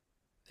if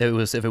it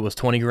was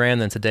 20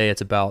 grand, then today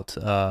it's about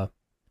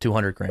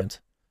 200 grand.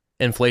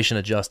 inflation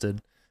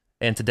adjusted.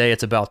 And today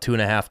it's about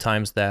 2.5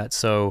 times that.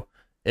 So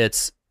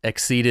it's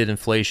exceeded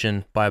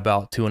inflation by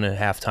about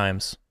 2.5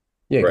 times.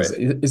 Yeah, because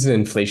isn't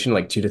inflation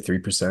like 2 to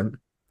 3%?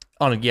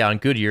 On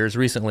good years.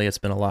 Recently, it's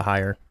been a lot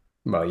higher.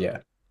 Well, yeah,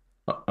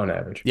 on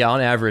average. Yeah,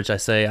 on average, I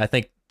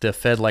think the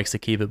Fed likes to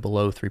keep it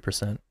below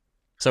 3%.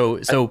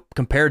 So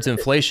compared to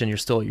inflation, you're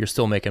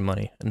still making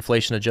money.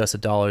 Inflation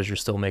adjusted dollars, you're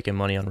still making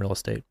money on real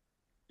estate.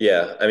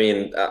 Yeah, I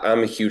mean,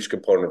 I'm a huge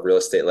component of real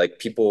estate. Like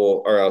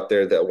people are out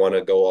there that want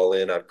to go all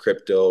in on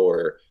crypto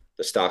or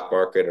the stock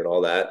market and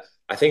all that.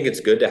 I think it's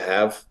good to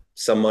have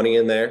some money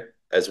in there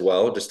as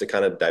well, just to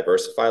kind of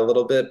diversify a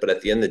little bit. But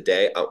at the end of the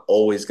day, I'm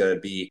always going to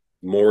be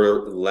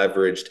more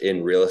leveraged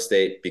in real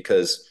estate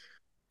because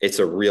it's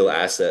a real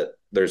asset.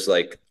 There's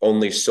like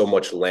only so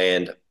much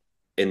land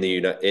in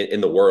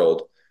the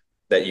world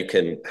that you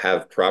can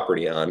have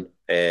property on,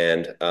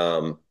 and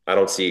I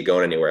don't see it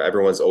going anywhere.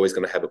 Everyone's always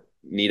going to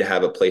need to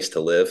have a place to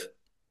live,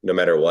 no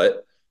matter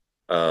what.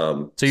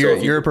 So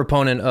you're a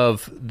proponent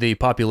of the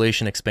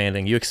population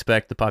expanding. You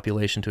expect the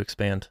population to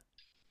expand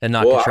and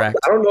not contract.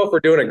 I don't know if we're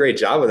doing a great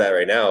job of that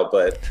right now,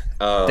 but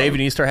David,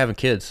 you start having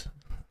kids.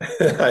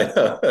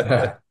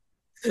 I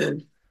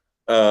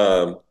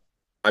know.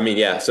 I mean,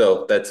 yeah.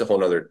 So that's a whole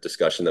nother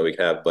discussion that we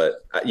can have.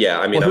 But yeah,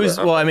 I mean,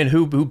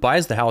 who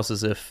buys the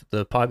houses if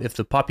the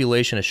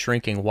population is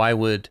shrinking? Why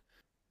would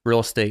real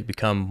estate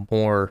become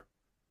more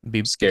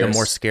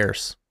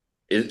scarce?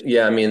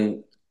 I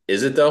mean,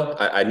 is it though?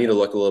 I need to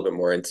look a little bit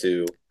more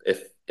into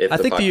if I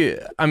think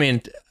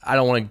I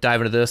don't want to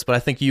dive into this, but I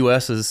think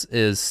U.S.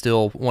 is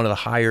still one of the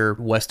higher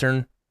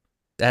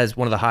has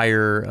one of the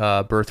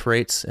higher birth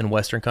rates in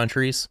Western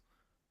countries,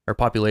 or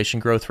population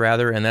growth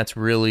rather, and that's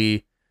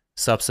really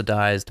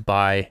subsidized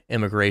by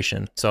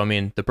immigration. So I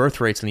mean, the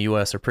birth rates in the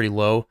U.S. are pretty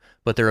low,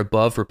 but they're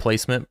above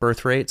replacement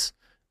birth rates.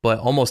 But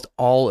almost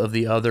all of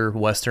the other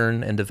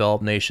Western and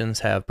developed nations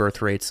have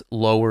birth rates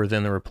lower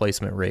than the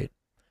replacement rate.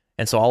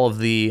 And so all of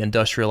the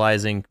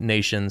industrializing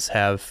nations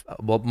have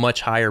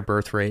much higher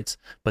birth rates,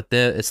 but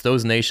then it's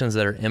those nations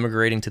that are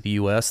immigrating to the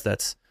U.S.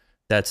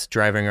 that's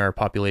driving our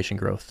population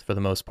growth for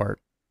the most part,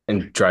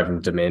 and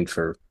driving demand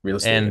for real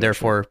estate. And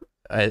therefore,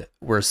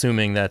 we're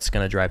assuming that's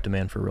going to drive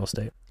demand for real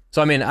estate.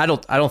 So I mean, I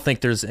don't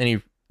think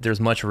there's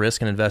much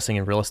risk in investing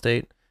in real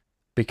estate,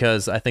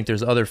 because I think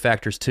there's other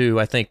factors too.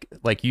 I think,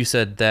 like you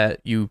said, that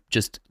you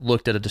just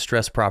looked at a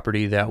distressed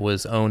property that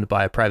was owned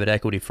by a private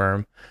equity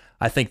firm.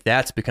 I think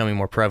that's becoming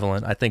more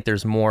prevalent. I think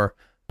there's more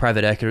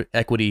private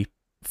equity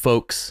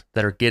folks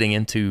that are getting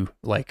into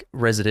like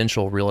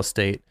residential real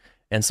estate.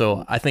 And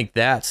so I think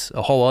that's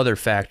a whole other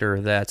factor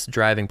that's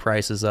driving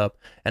prices up,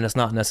 and it's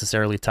not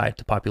necessarily tied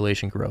to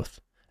population growth.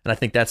 And I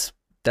think that's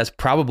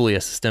probably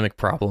a systemic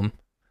problem,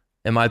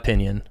 in my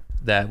opinion,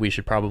 that we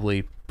should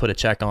probably put a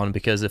check on,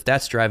 because if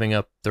that's driving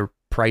up the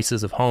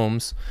prices of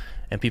homes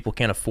and people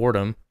can't afford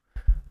them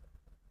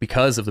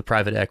because of the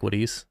private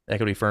equity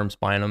firms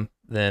buying them,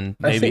 then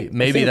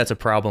maybe that's a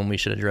problem we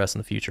should address in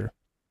the future.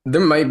 There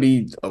might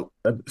be a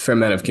fair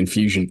amount of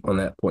confusion on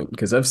that point,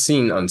 because I've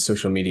seen on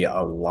social media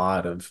a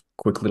lot of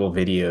quick little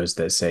videos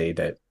that say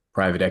that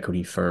private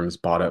equity firms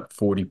bought up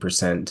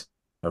 40%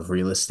 of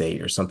real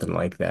estate or something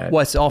like that.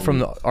 Well, it's all from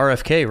the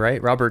RFK,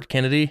 right? Robert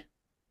Kennedy,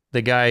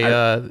 the guy,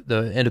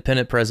 the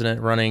independent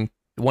president running.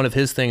 One of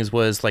his things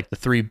was like the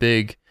three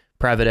big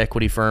private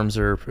equity firms,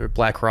 or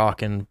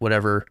BlackRock and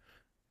whatever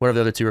the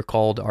other two are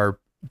called, are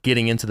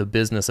getting into the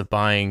business of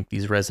buying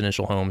these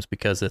residential homes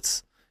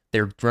because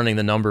they're running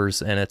the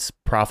numbers and it's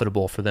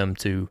profitable for them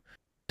to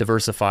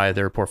diversify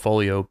their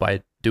portfolio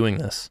by doing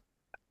this.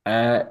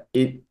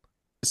 You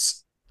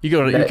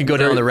can go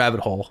down the rabbit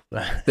hole.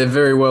 That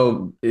very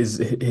well is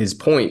his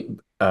point,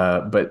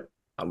 but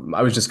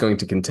I was just going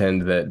to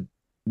contend that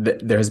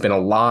there has been a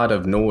lot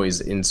of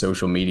noise in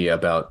social media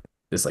about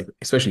this, like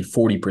especially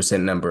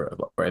 40% number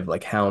of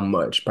like how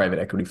much private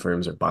equity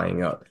firms are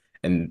buying up,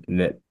 and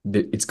that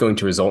it's going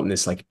to result in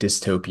this like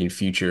dystopian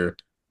future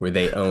where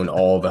they own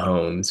all the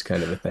homes,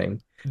 kind of a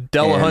thing.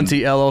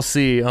 Delahunty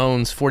LLC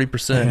owns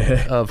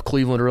 40% of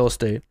Cleveland real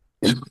estate.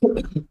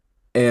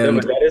 And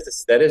but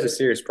that is a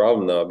serious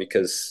problem though,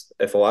 because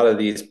if a lot of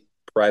these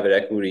private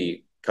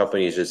equity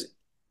companies just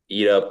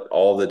eat up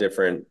all the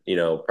different,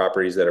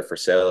 properties that are for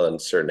sale in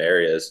certain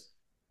areas,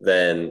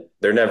 then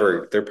they're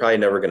probably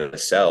never going to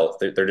sell.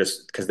 They're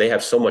just, because they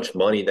have so much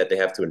money that they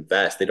have to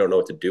invest. They don't know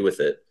what to do with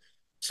it.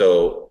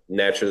 So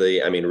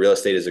naturally, I mean, real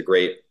estate is a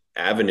great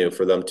avenue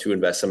for them to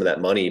invest some of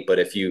that money. But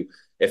if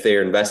they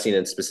are investing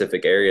in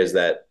specific areas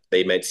that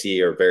they might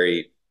see are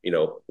very,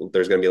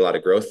 there's going to be a lot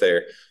of growth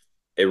there,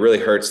 it really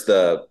hurts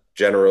the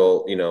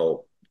general,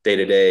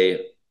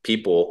 day-to-day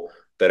people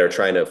that are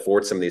trying to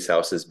afford some of these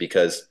houses,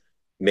 because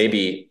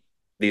maybe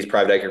these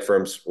private equity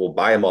firms will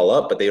buy them all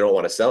up, but they don't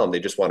want to sell them. They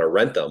just want to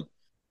rent them.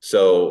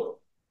 So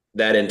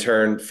that in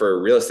turn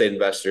for real estate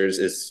investors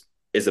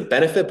is a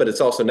benefit, but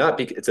it's also not.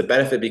 It's a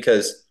benefit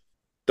because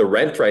the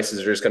rent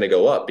prices are just going to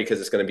go up, because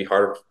it's going to be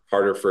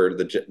harder for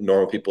the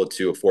normal people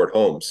to afford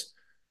homes.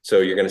 So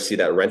you're going to see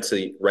that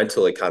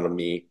rental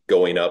economy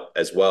going up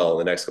as well in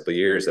the next couple of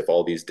years if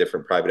all these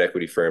different private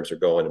equity firms are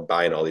going and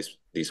buying all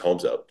these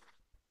homes up,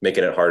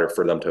 making it harder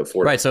for them to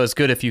afford. Right. So it's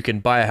good if you can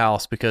buy a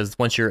house, because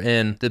once you're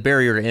in, the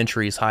barrier to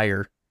entry is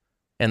higher.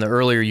 And the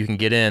earlier you can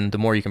get in, the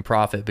more you can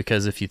profit,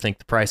 because if you think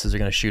the prices are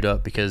going to shoot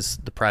up because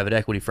the private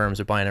equity firms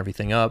are buying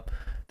everything up,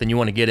 then you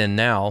want to get in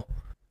now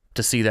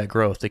to see that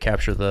growth, to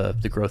capture the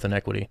growth in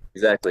equity.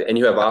 Exactly. And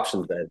you have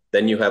options then.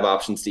 Then you have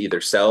options to either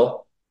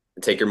sell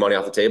and take your money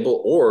off the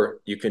table,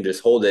 or you can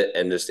just hold it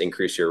and just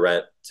increase your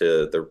rent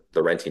to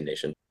the renting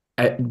nation.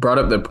 I brought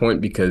up the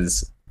point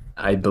because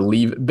I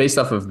believe, based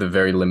off of the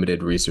very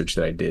limited research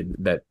that I did,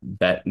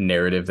 that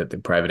narrative that the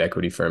private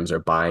equity firms are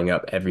buying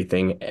up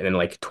everything and then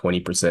like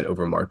 20%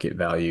 over market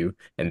value,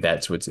 and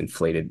that's what's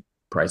inflated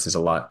prices a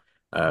lot.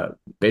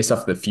 Based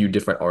off the few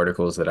different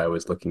articles that I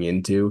was looking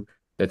into,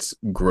 that's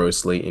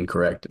grossly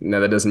incorrect. Now,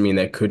 that doesn't mean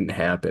that couldn't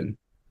happen,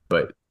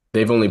 but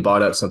they've only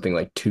bought up something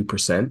like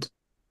 2%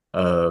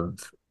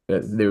 of,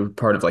 they were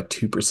part of like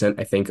 2%,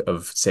 I think,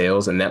 of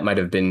sales, and that might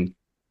have been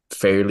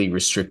fairly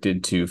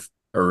restricted to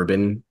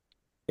urban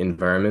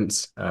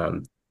environments,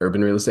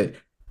 urban real estate.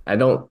 I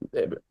don't,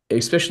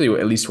 especially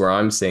at least where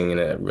I'm seeing in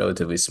a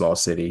relatively small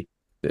city,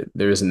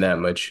 there isn't that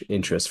much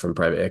interest from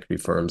private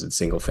equity firms in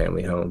single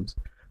family homes.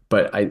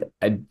 But I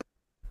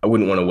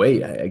wouldn't want to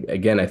wait.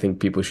 Again, I think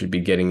people should be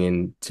getting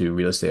into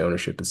real estate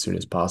ownership as soon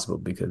as possible,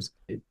 because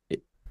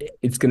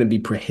it's going to be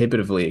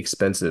prohibitively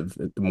expensive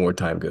the more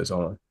time goes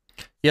on.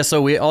 Yeah,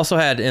 so we also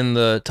had in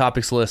the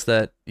topics list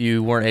that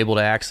you weren't able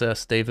to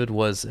access, David,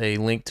 was a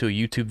link to a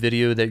YouTube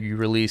video that you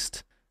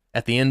released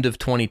at the end of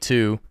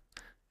 22,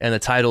 and the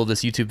title of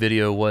this YouTube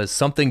video was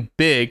 "Something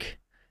Big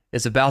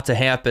is About to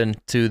Happen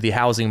to the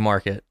Housing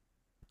Market,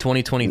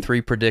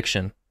 2023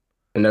 Prediction."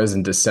 And that was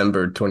in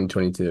December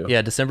 2022.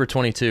 Yeah, December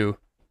 22.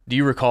 Do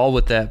you recall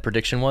what that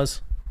prediction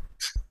was?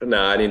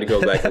 No, I need to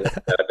go back.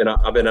 I've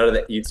been out of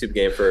the YouTube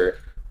game for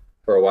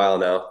a while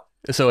now.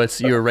 So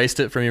you erased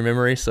it from your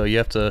memory, so you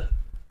have to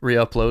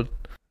re-upload.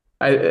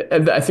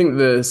 I think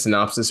the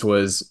synopsis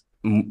was,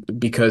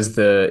 because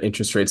the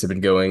interest rates have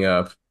been going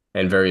up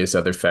and various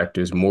other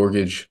factors,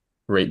 mortgage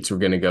rates were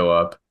going to go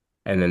up,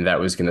 and then that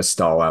was going to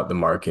stall out the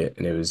market,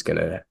 and it was going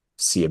to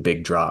see a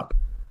big drop.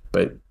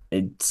 But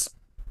it's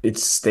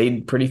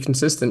stayed pretty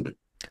consistent.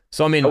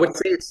 So I mean, I would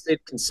say it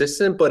stayed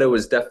consistent, but it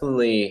was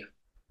definitely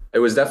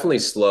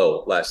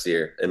slow last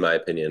year, in my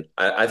opinion.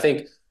 I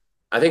think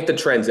the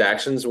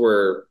transactions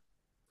were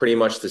pretty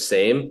much the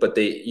same, but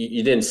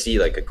you didn't see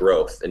like a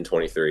growth in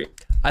 23.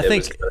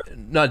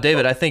 No,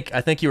 David, I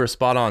think you were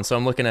spot on. So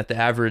I'm looking at the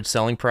average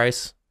selling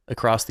price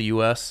across the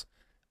U.S.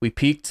 We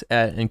peaked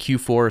in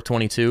Q4 of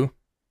 22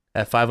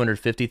 at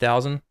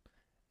 550,000,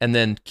 and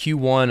then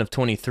Q1 of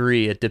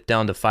 23 it dipped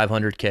down to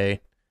 500K,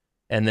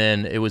 and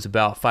then it was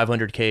about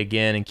 500K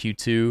again in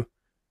Q2,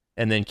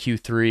 and then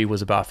Q3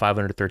 was about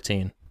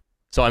 513.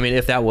 So I mean,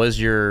 if that was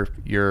your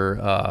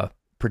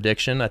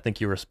prediction, I think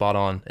you were spot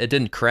on. It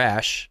didn't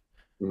crash,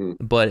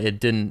 but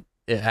it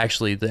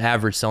actually, the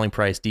average selling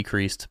price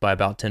decreased by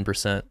about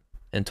 10%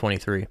 in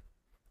 23.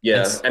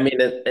 Yeah, I mean,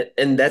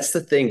 and that's the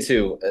thing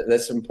too.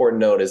 That's an important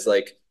note, is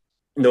like,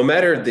 no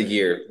matter the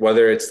year,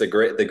 whether it's the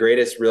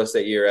greatest real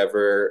estate year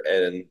ever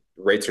and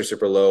rates are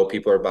super low,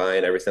 people are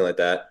buying, everything like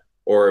that,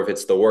 or if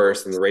it's the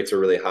worst and the rates are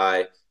really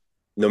high,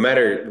 no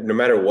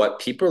matter what,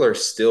 people are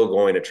still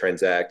going to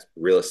transact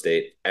real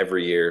estate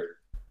every year,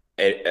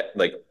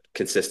 like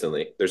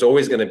consistently. There's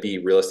always going to be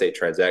real estate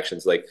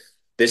transactions. Like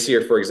this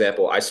year, for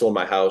example, I sold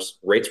my house.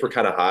 Rates were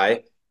kind of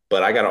high,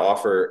 but I got an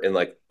offer in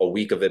like a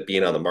week of it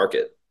being on the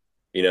market,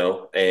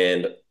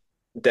 and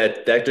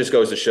that just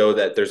goes to show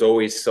that there's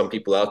always some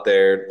people out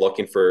there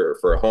looking for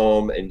a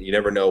home, and you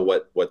never know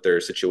what their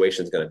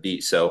situation is going to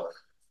be. So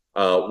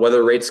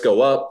whether rates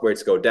go up,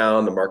 rates go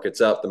down, the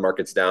market's up, the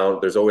market's down,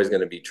 there's always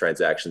going to be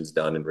transactions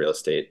done in real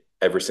estate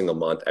every single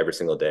month, every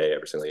single day,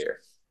 every single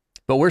year.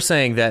 But we're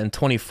saying that in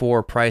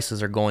 24,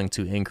 prices are going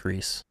to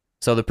increase.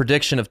 So the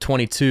prediction of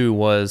 22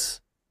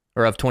 was,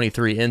 or of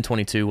 23 in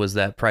 22, was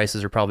that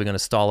prices are probably going to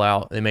stall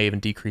out. They may even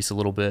decrease a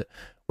little bit.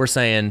 We're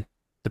saying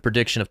the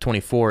prediction of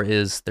 24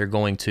 is they're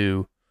going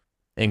to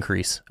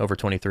increase over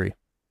 23.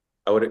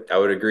 I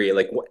would agree.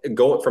 Like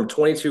going from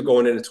 22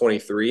 going into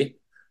 23,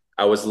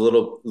 I was a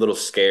little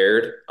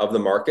scared of the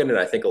market, and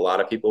I think a lot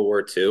of people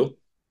were too.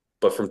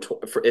 But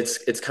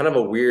it's kind of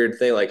a weird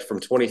thing. Like from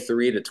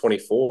 23 to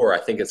 24, I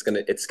think it's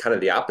kind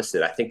of the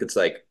opposite. I think it's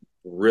like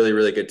really,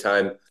 really good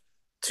time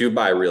to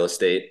buy real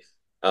estate.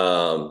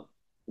 I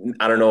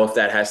don't know if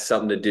that has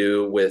something to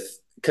do with,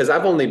 because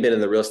I've only been in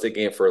the real estate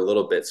game for a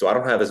little bit, so I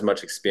don't have as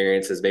much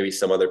experience as maybe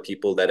some other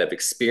people that have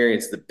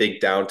experienced the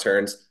big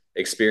downturns,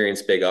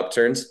 experienced big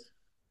upturns.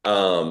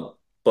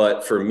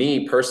 But for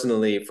me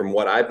personally, from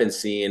what I've been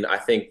seeing, I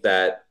think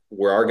that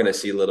we are going to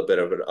see a little bit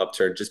of an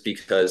upturn, just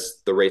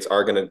because the rates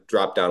are going to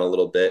drop down a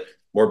little bit.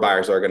 More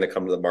buyers are going to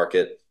come to the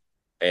market,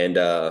 and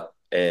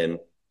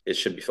it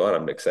should be fun.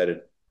 I'm excited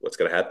what's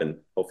going to happen.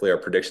 Hopefully our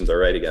predictions are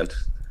right again.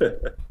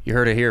 You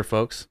heard it here,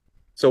 folks.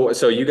 So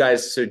do you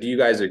guys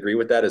agree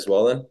with that as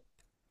well then?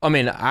 I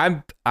mean,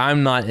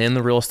 I'm not in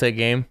the real estate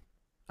game.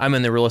 I'm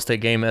in the real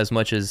estate game as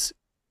much as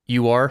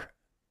you are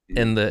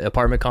in the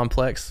apartment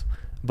complex.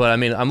 But I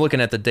mean, I'm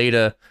looking at the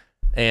data,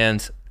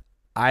 and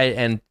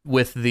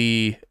with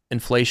the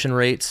inflation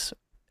rates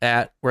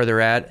at where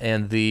they're at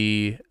and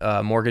the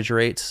mortgage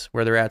rates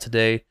where they're at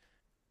today,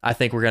 I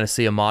think we're going to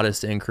see a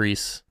modest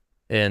increase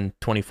in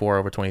 24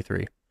 over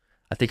 23.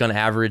 I think on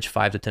average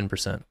 5 to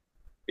 10%.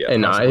 Yeah,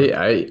 And possibly.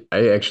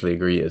 I actually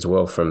agree as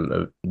well from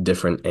a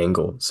different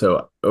angle.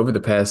 So over the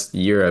past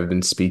year, I've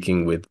been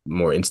speaking with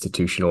more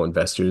institutional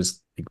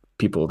investors, like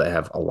people that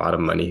have a lot of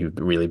money who've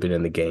really been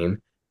in the game,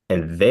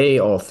 and they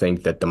all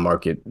think that the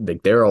market,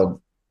 like they're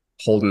all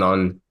holding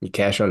on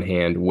cash on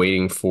hand,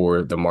 waiting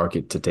for the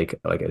market to take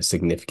like a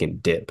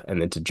significant dip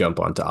and then to jump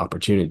onto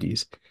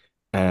opportunities.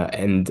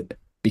 And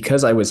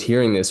because I was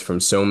hearing this from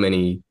so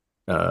many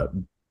uh,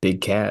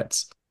 big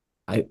cats,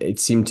 it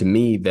seemed to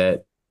me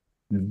that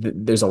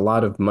there's a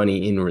lot of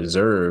money in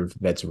reserve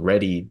that's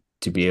ready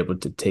to be able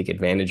to take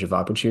advantage of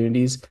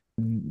opportunities.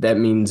 That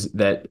means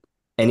that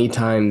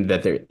anytime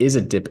that there is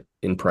a dip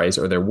in price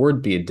or there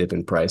would be a dip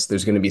in price,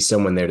 there's going to be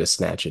someone there to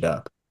snatch it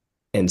up.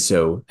 And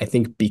so I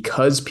think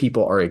because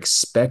people are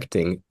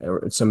expecting,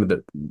 or some of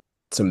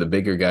the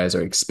bigger guys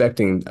are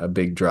expecting a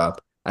big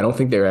drop, I don't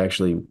think there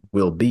actually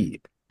will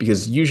be,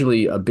 because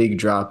usually a big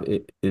drop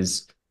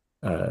is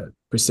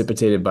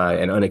precipitated by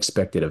an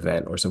unexpected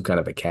event or some kind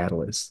of a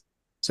catalyst.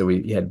 So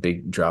we had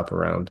big drop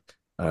around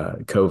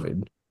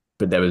COVID,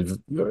 but that was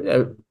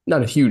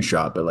not a huge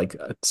drop, but like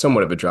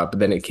somewhat of a drop. But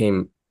then it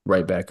came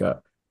right back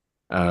up.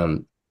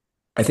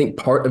 I think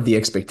part of the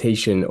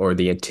expectation or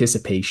the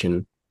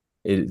anticipation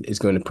is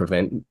going to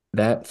prevent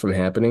that from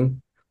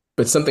happening.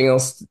 But something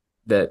else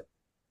that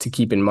to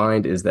keep in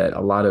mind is that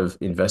a lot of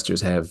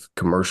investors have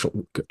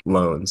commercial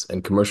loans,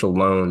 and commercial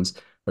loans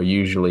are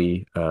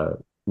usually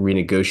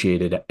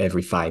renegotiated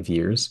every 5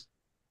 years.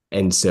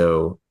 And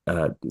so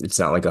it's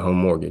not like a home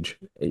mortgage.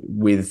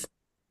 With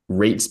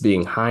rates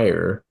being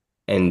higher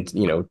and,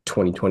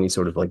 2020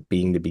 sort of like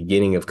being the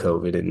beginning of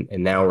COVID,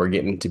 and now we're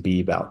getting to be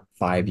about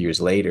 5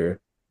 years later,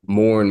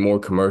 more and more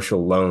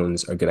commercial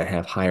loans are going to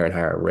have higher and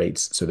higher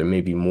rates. So there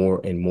may be more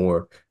and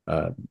more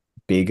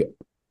big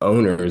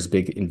owners,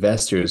 big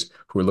investors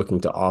who are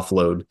looking to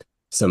offload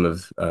some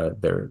of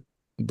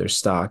their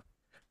stock,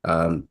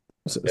 Yeah.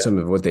 some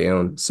of what they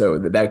own. So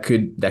that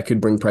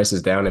could bring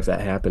prices down if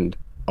that happened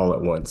all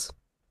at once.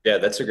 Yeah,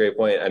 that's a great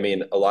point. I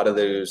mean, a lot of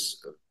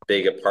those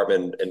big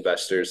apartment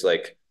investors,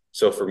 like,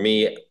 so for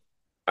me,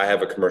 I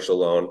have a commercial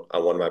loan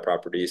on one of my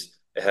properties.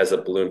 It has a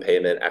balloon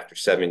payment after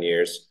 7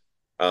 years.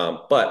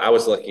 But I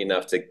was lucky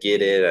enough to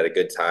get in at a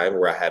good time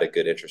where I had a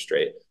good interest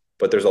rate.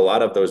 But there's a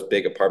lot of those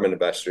big apartment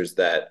investors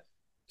that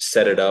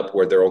set it up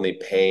where they're only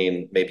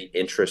paying maybe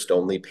interest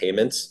only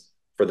payments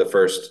for the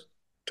first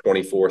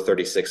 24,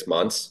 36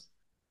 months.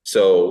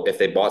 So if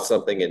they bought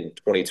something in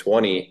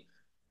 2020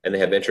 and they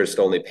have interest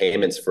only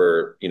payments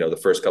for, the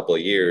first couple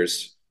of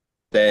years,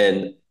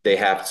 then they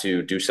have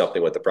to do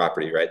something with the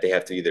property, right? They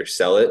have to either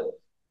sell it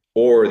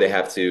or they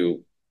have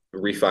to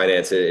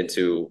refinance it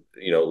into,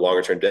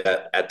 longer term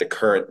debt at the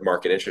current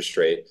market interest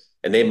rate.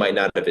 And they might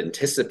not have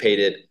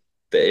anticipated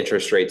the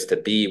interest rates to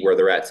be where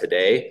they're at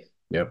today.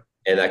 Yep.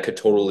 And that could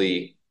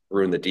totally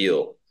ruin the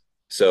deal.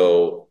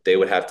 So they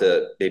would have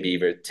to maybe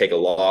even take a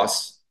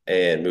loss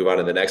and move on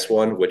to the next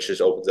one, which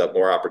just opens up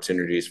more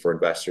opportunities for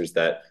investors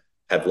that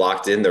have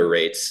locked in their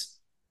rates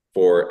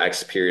for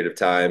X period of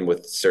time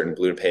with certain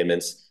balloon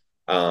payments,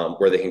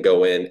 where they can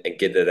go in and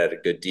get it at a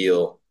good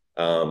deal,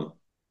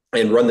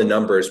 and run the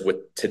numbers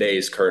with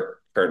today's current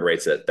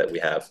rates that we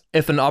have.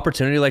 If an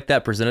opportunity like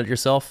that presented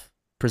itself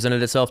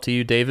to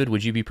you, David,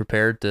 would you be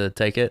prepared to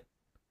take it?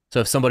 So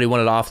if somebody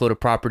wanted to offload a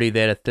property,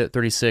 they had a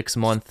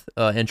 36-month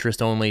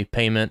interest only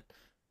payment,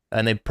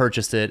 and they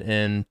purchased it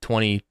in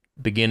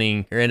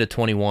beginning or end of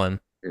 21,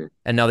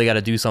 and now they got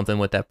to do something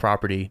with that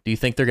property. Do you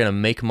think they're going to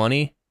make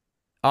money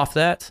off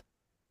that,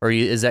 or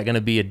is that going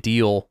to be a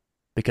deal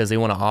because they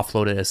want to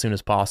offload it as soon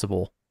as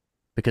possible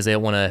because they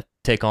want to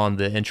take on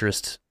the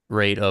interest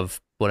rate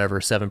of whatever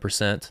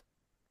 7%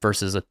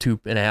 versus a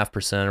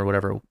 2.5% or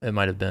whatever it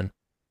might have been?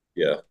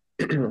 Yeah.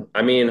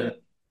 I mean,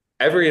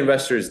 every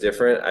investor is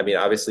different. I mean,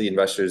 obviously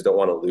investors don't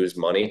want to lose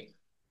money,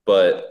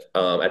 but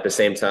at the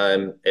same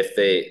time, if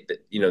they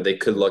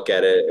could look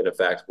at it in a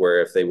fact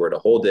where if they were to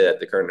hold it at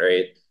the current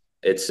rate,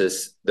 it's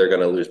just they're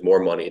going to lose more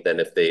money than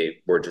if they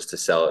were just to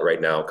sell it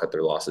right now, cut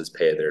their losses,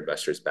 pay their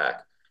investors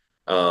back.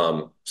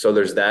 So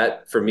there's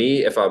that. For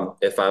me, if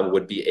I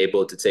would be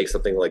able to take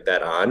something like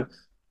that on,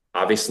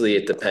 obviously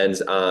it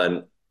depends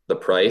on the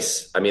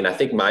price. I mean, I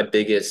think my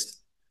biggest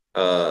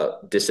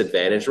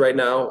disadvantage right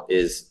now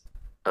is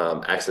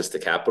access to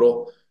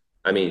capital.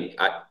 I mean,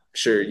 I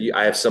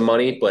have some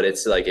money, but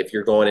it's like if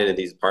you're going into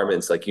these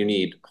apartments, like you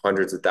need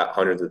hundreds of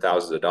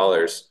thousands of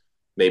dollars,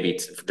 maybe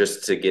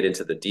just to get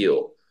into the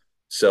deal.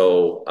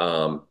 So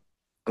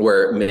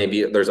where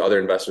maybe there's other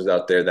investors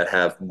out there that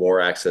have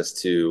more access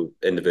to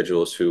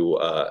individuals who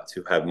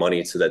have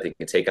money so that they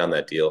can take on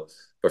that deal.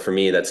 But for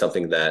me, that's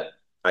something that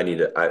I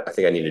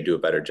think I need to do a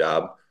better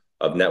job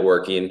of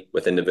networking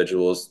with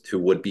individuals who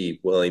would be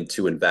willing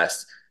to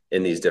invest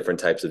in these different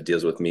types of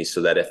deals with me,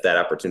 so that if that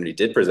opportunity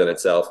did present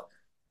itself,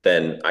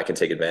 then I can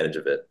take advantage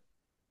of it.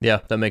 Yeah,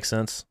 that makes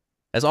sense.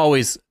 As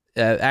always,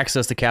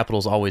 access to capital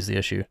is always the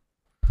issue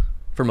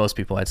for most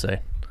people, I'd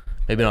say.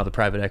 Maybe not the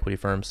private equity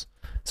firms.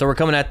 So we're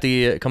coming up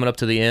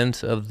to the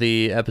end of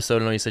the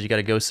episode. I know you said you got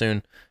to go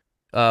soon.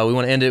 We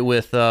want to end it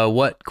with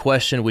what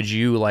question would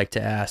you like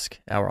to ask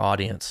our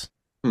audience?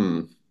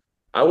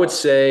 I would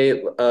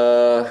say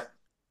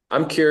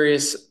I'm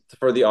curious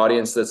for the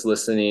audience that's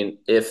listening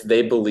if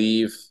they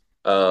believe,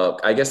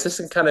 I guess this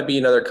can kind of be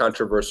another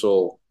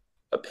controversial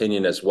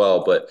opinion as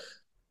well, but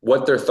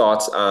what their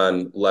thoughts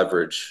on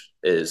leverage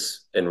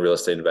is in real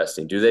estate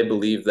investing. Do they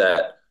believe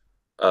that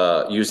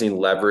using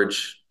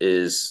leverage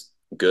is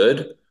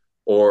good,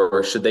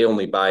 or should they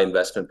only buy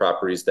investment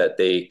properties that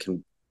they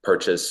can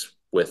purchase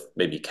with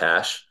maybe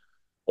cash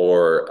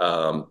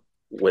or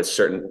with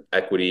certain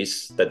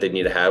equities that they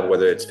need to have,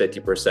 whether it's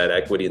 50%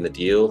 equity in the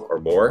deal or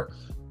more?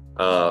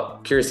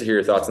 Curious to hear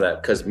your thoughts on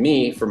that, because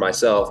for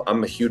myself,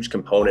 I'm a huge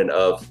component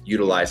of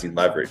utilizing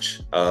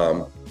leverage.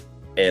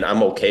 And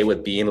I'm okay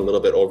with being a little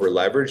bit over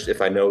leveraged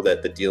if I know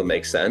that the deal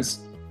makes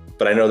sense.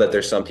 But I know that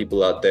there's some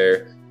people out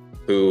there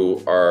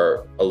who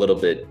are a little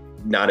bit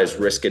not as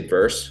risk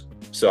adverse.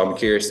 So I'm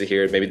curious to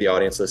hear, maybe the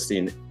audience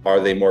listening, are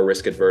they more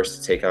risk adverse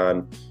to take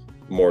on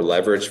more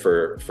leverage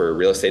for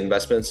real estate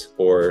investments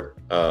or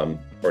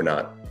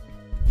not?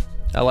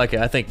 I like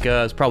it. I think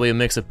it's probably a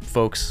mix of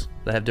folks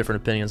that have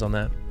different opinions on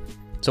that.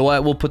 So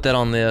we'll put that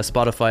on the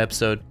Spotify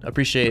episode. I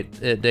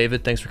appreciate it,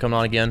 David. Thanks for coming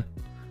on again.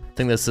 I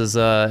think this is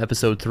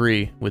episode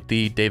 3 with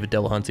the David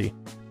Delahunty.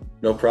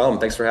 No problem.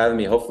 Thanks for having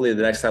me. Hopefully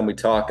the next time we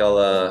talk,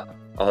 I'll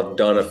have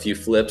done a few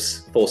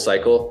flips, full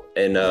cycle,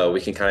 and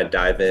we can kind of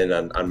dive in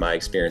on my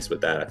experience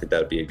with that. I think that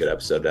would be a good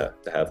episode to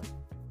have.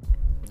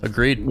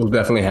 Agreed. We'll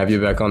definitely have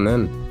you back on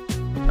then.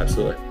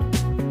 Absolutely.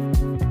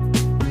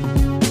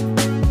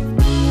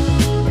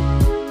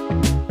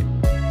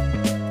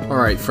 All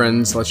right,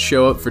 friends, let's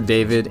show up for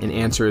David and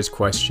answer his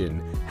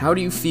question. How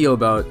do you feel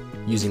about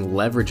using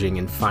leveraging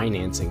and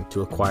financing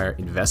to acquire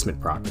investment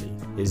property?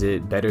 Is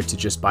it better to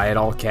just buy it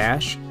all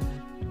cash?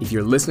 If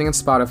you're listening on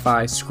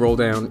Spotify, scroll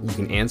down. You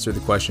can answer the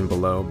question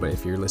below, but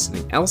if you're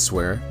listening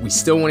elsewhere, we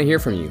still want to hear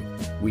from you.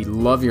 We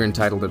love your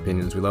entitled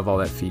opinions. We love all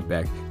that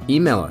feedback.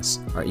 Email us.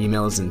 Our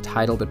email is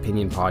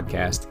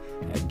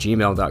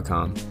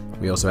entitledopinionpodcast@gmail.com.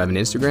 We also have an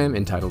Instagram,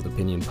 Entitled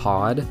Opinion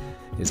Pod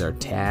is our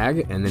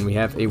tag, and then we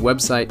have a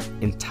website,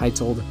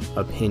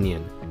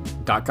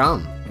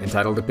 entitledopinion.com.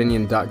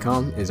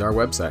 Entitledopinion.com is our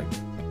website.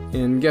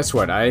 And guess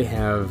what? I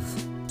have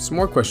some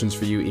more questions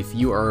for you if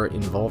you are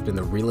involved in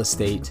the real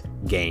estate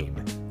game.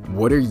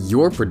 What are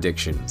your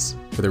predictions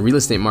for the real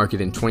estate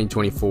market in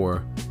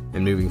 2024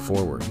 and moving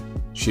forward?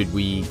 Should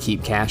we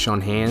keep cash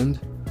on hand,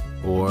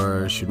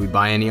 or should we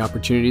buy any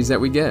opportunities that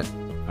we get?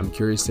 I'm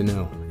curious to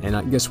know.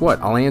 And guess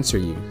what? I'll answer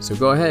you. So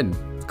go ahead,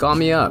 call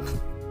me up.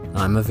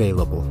 I'm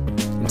available.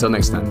 Until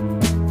next time.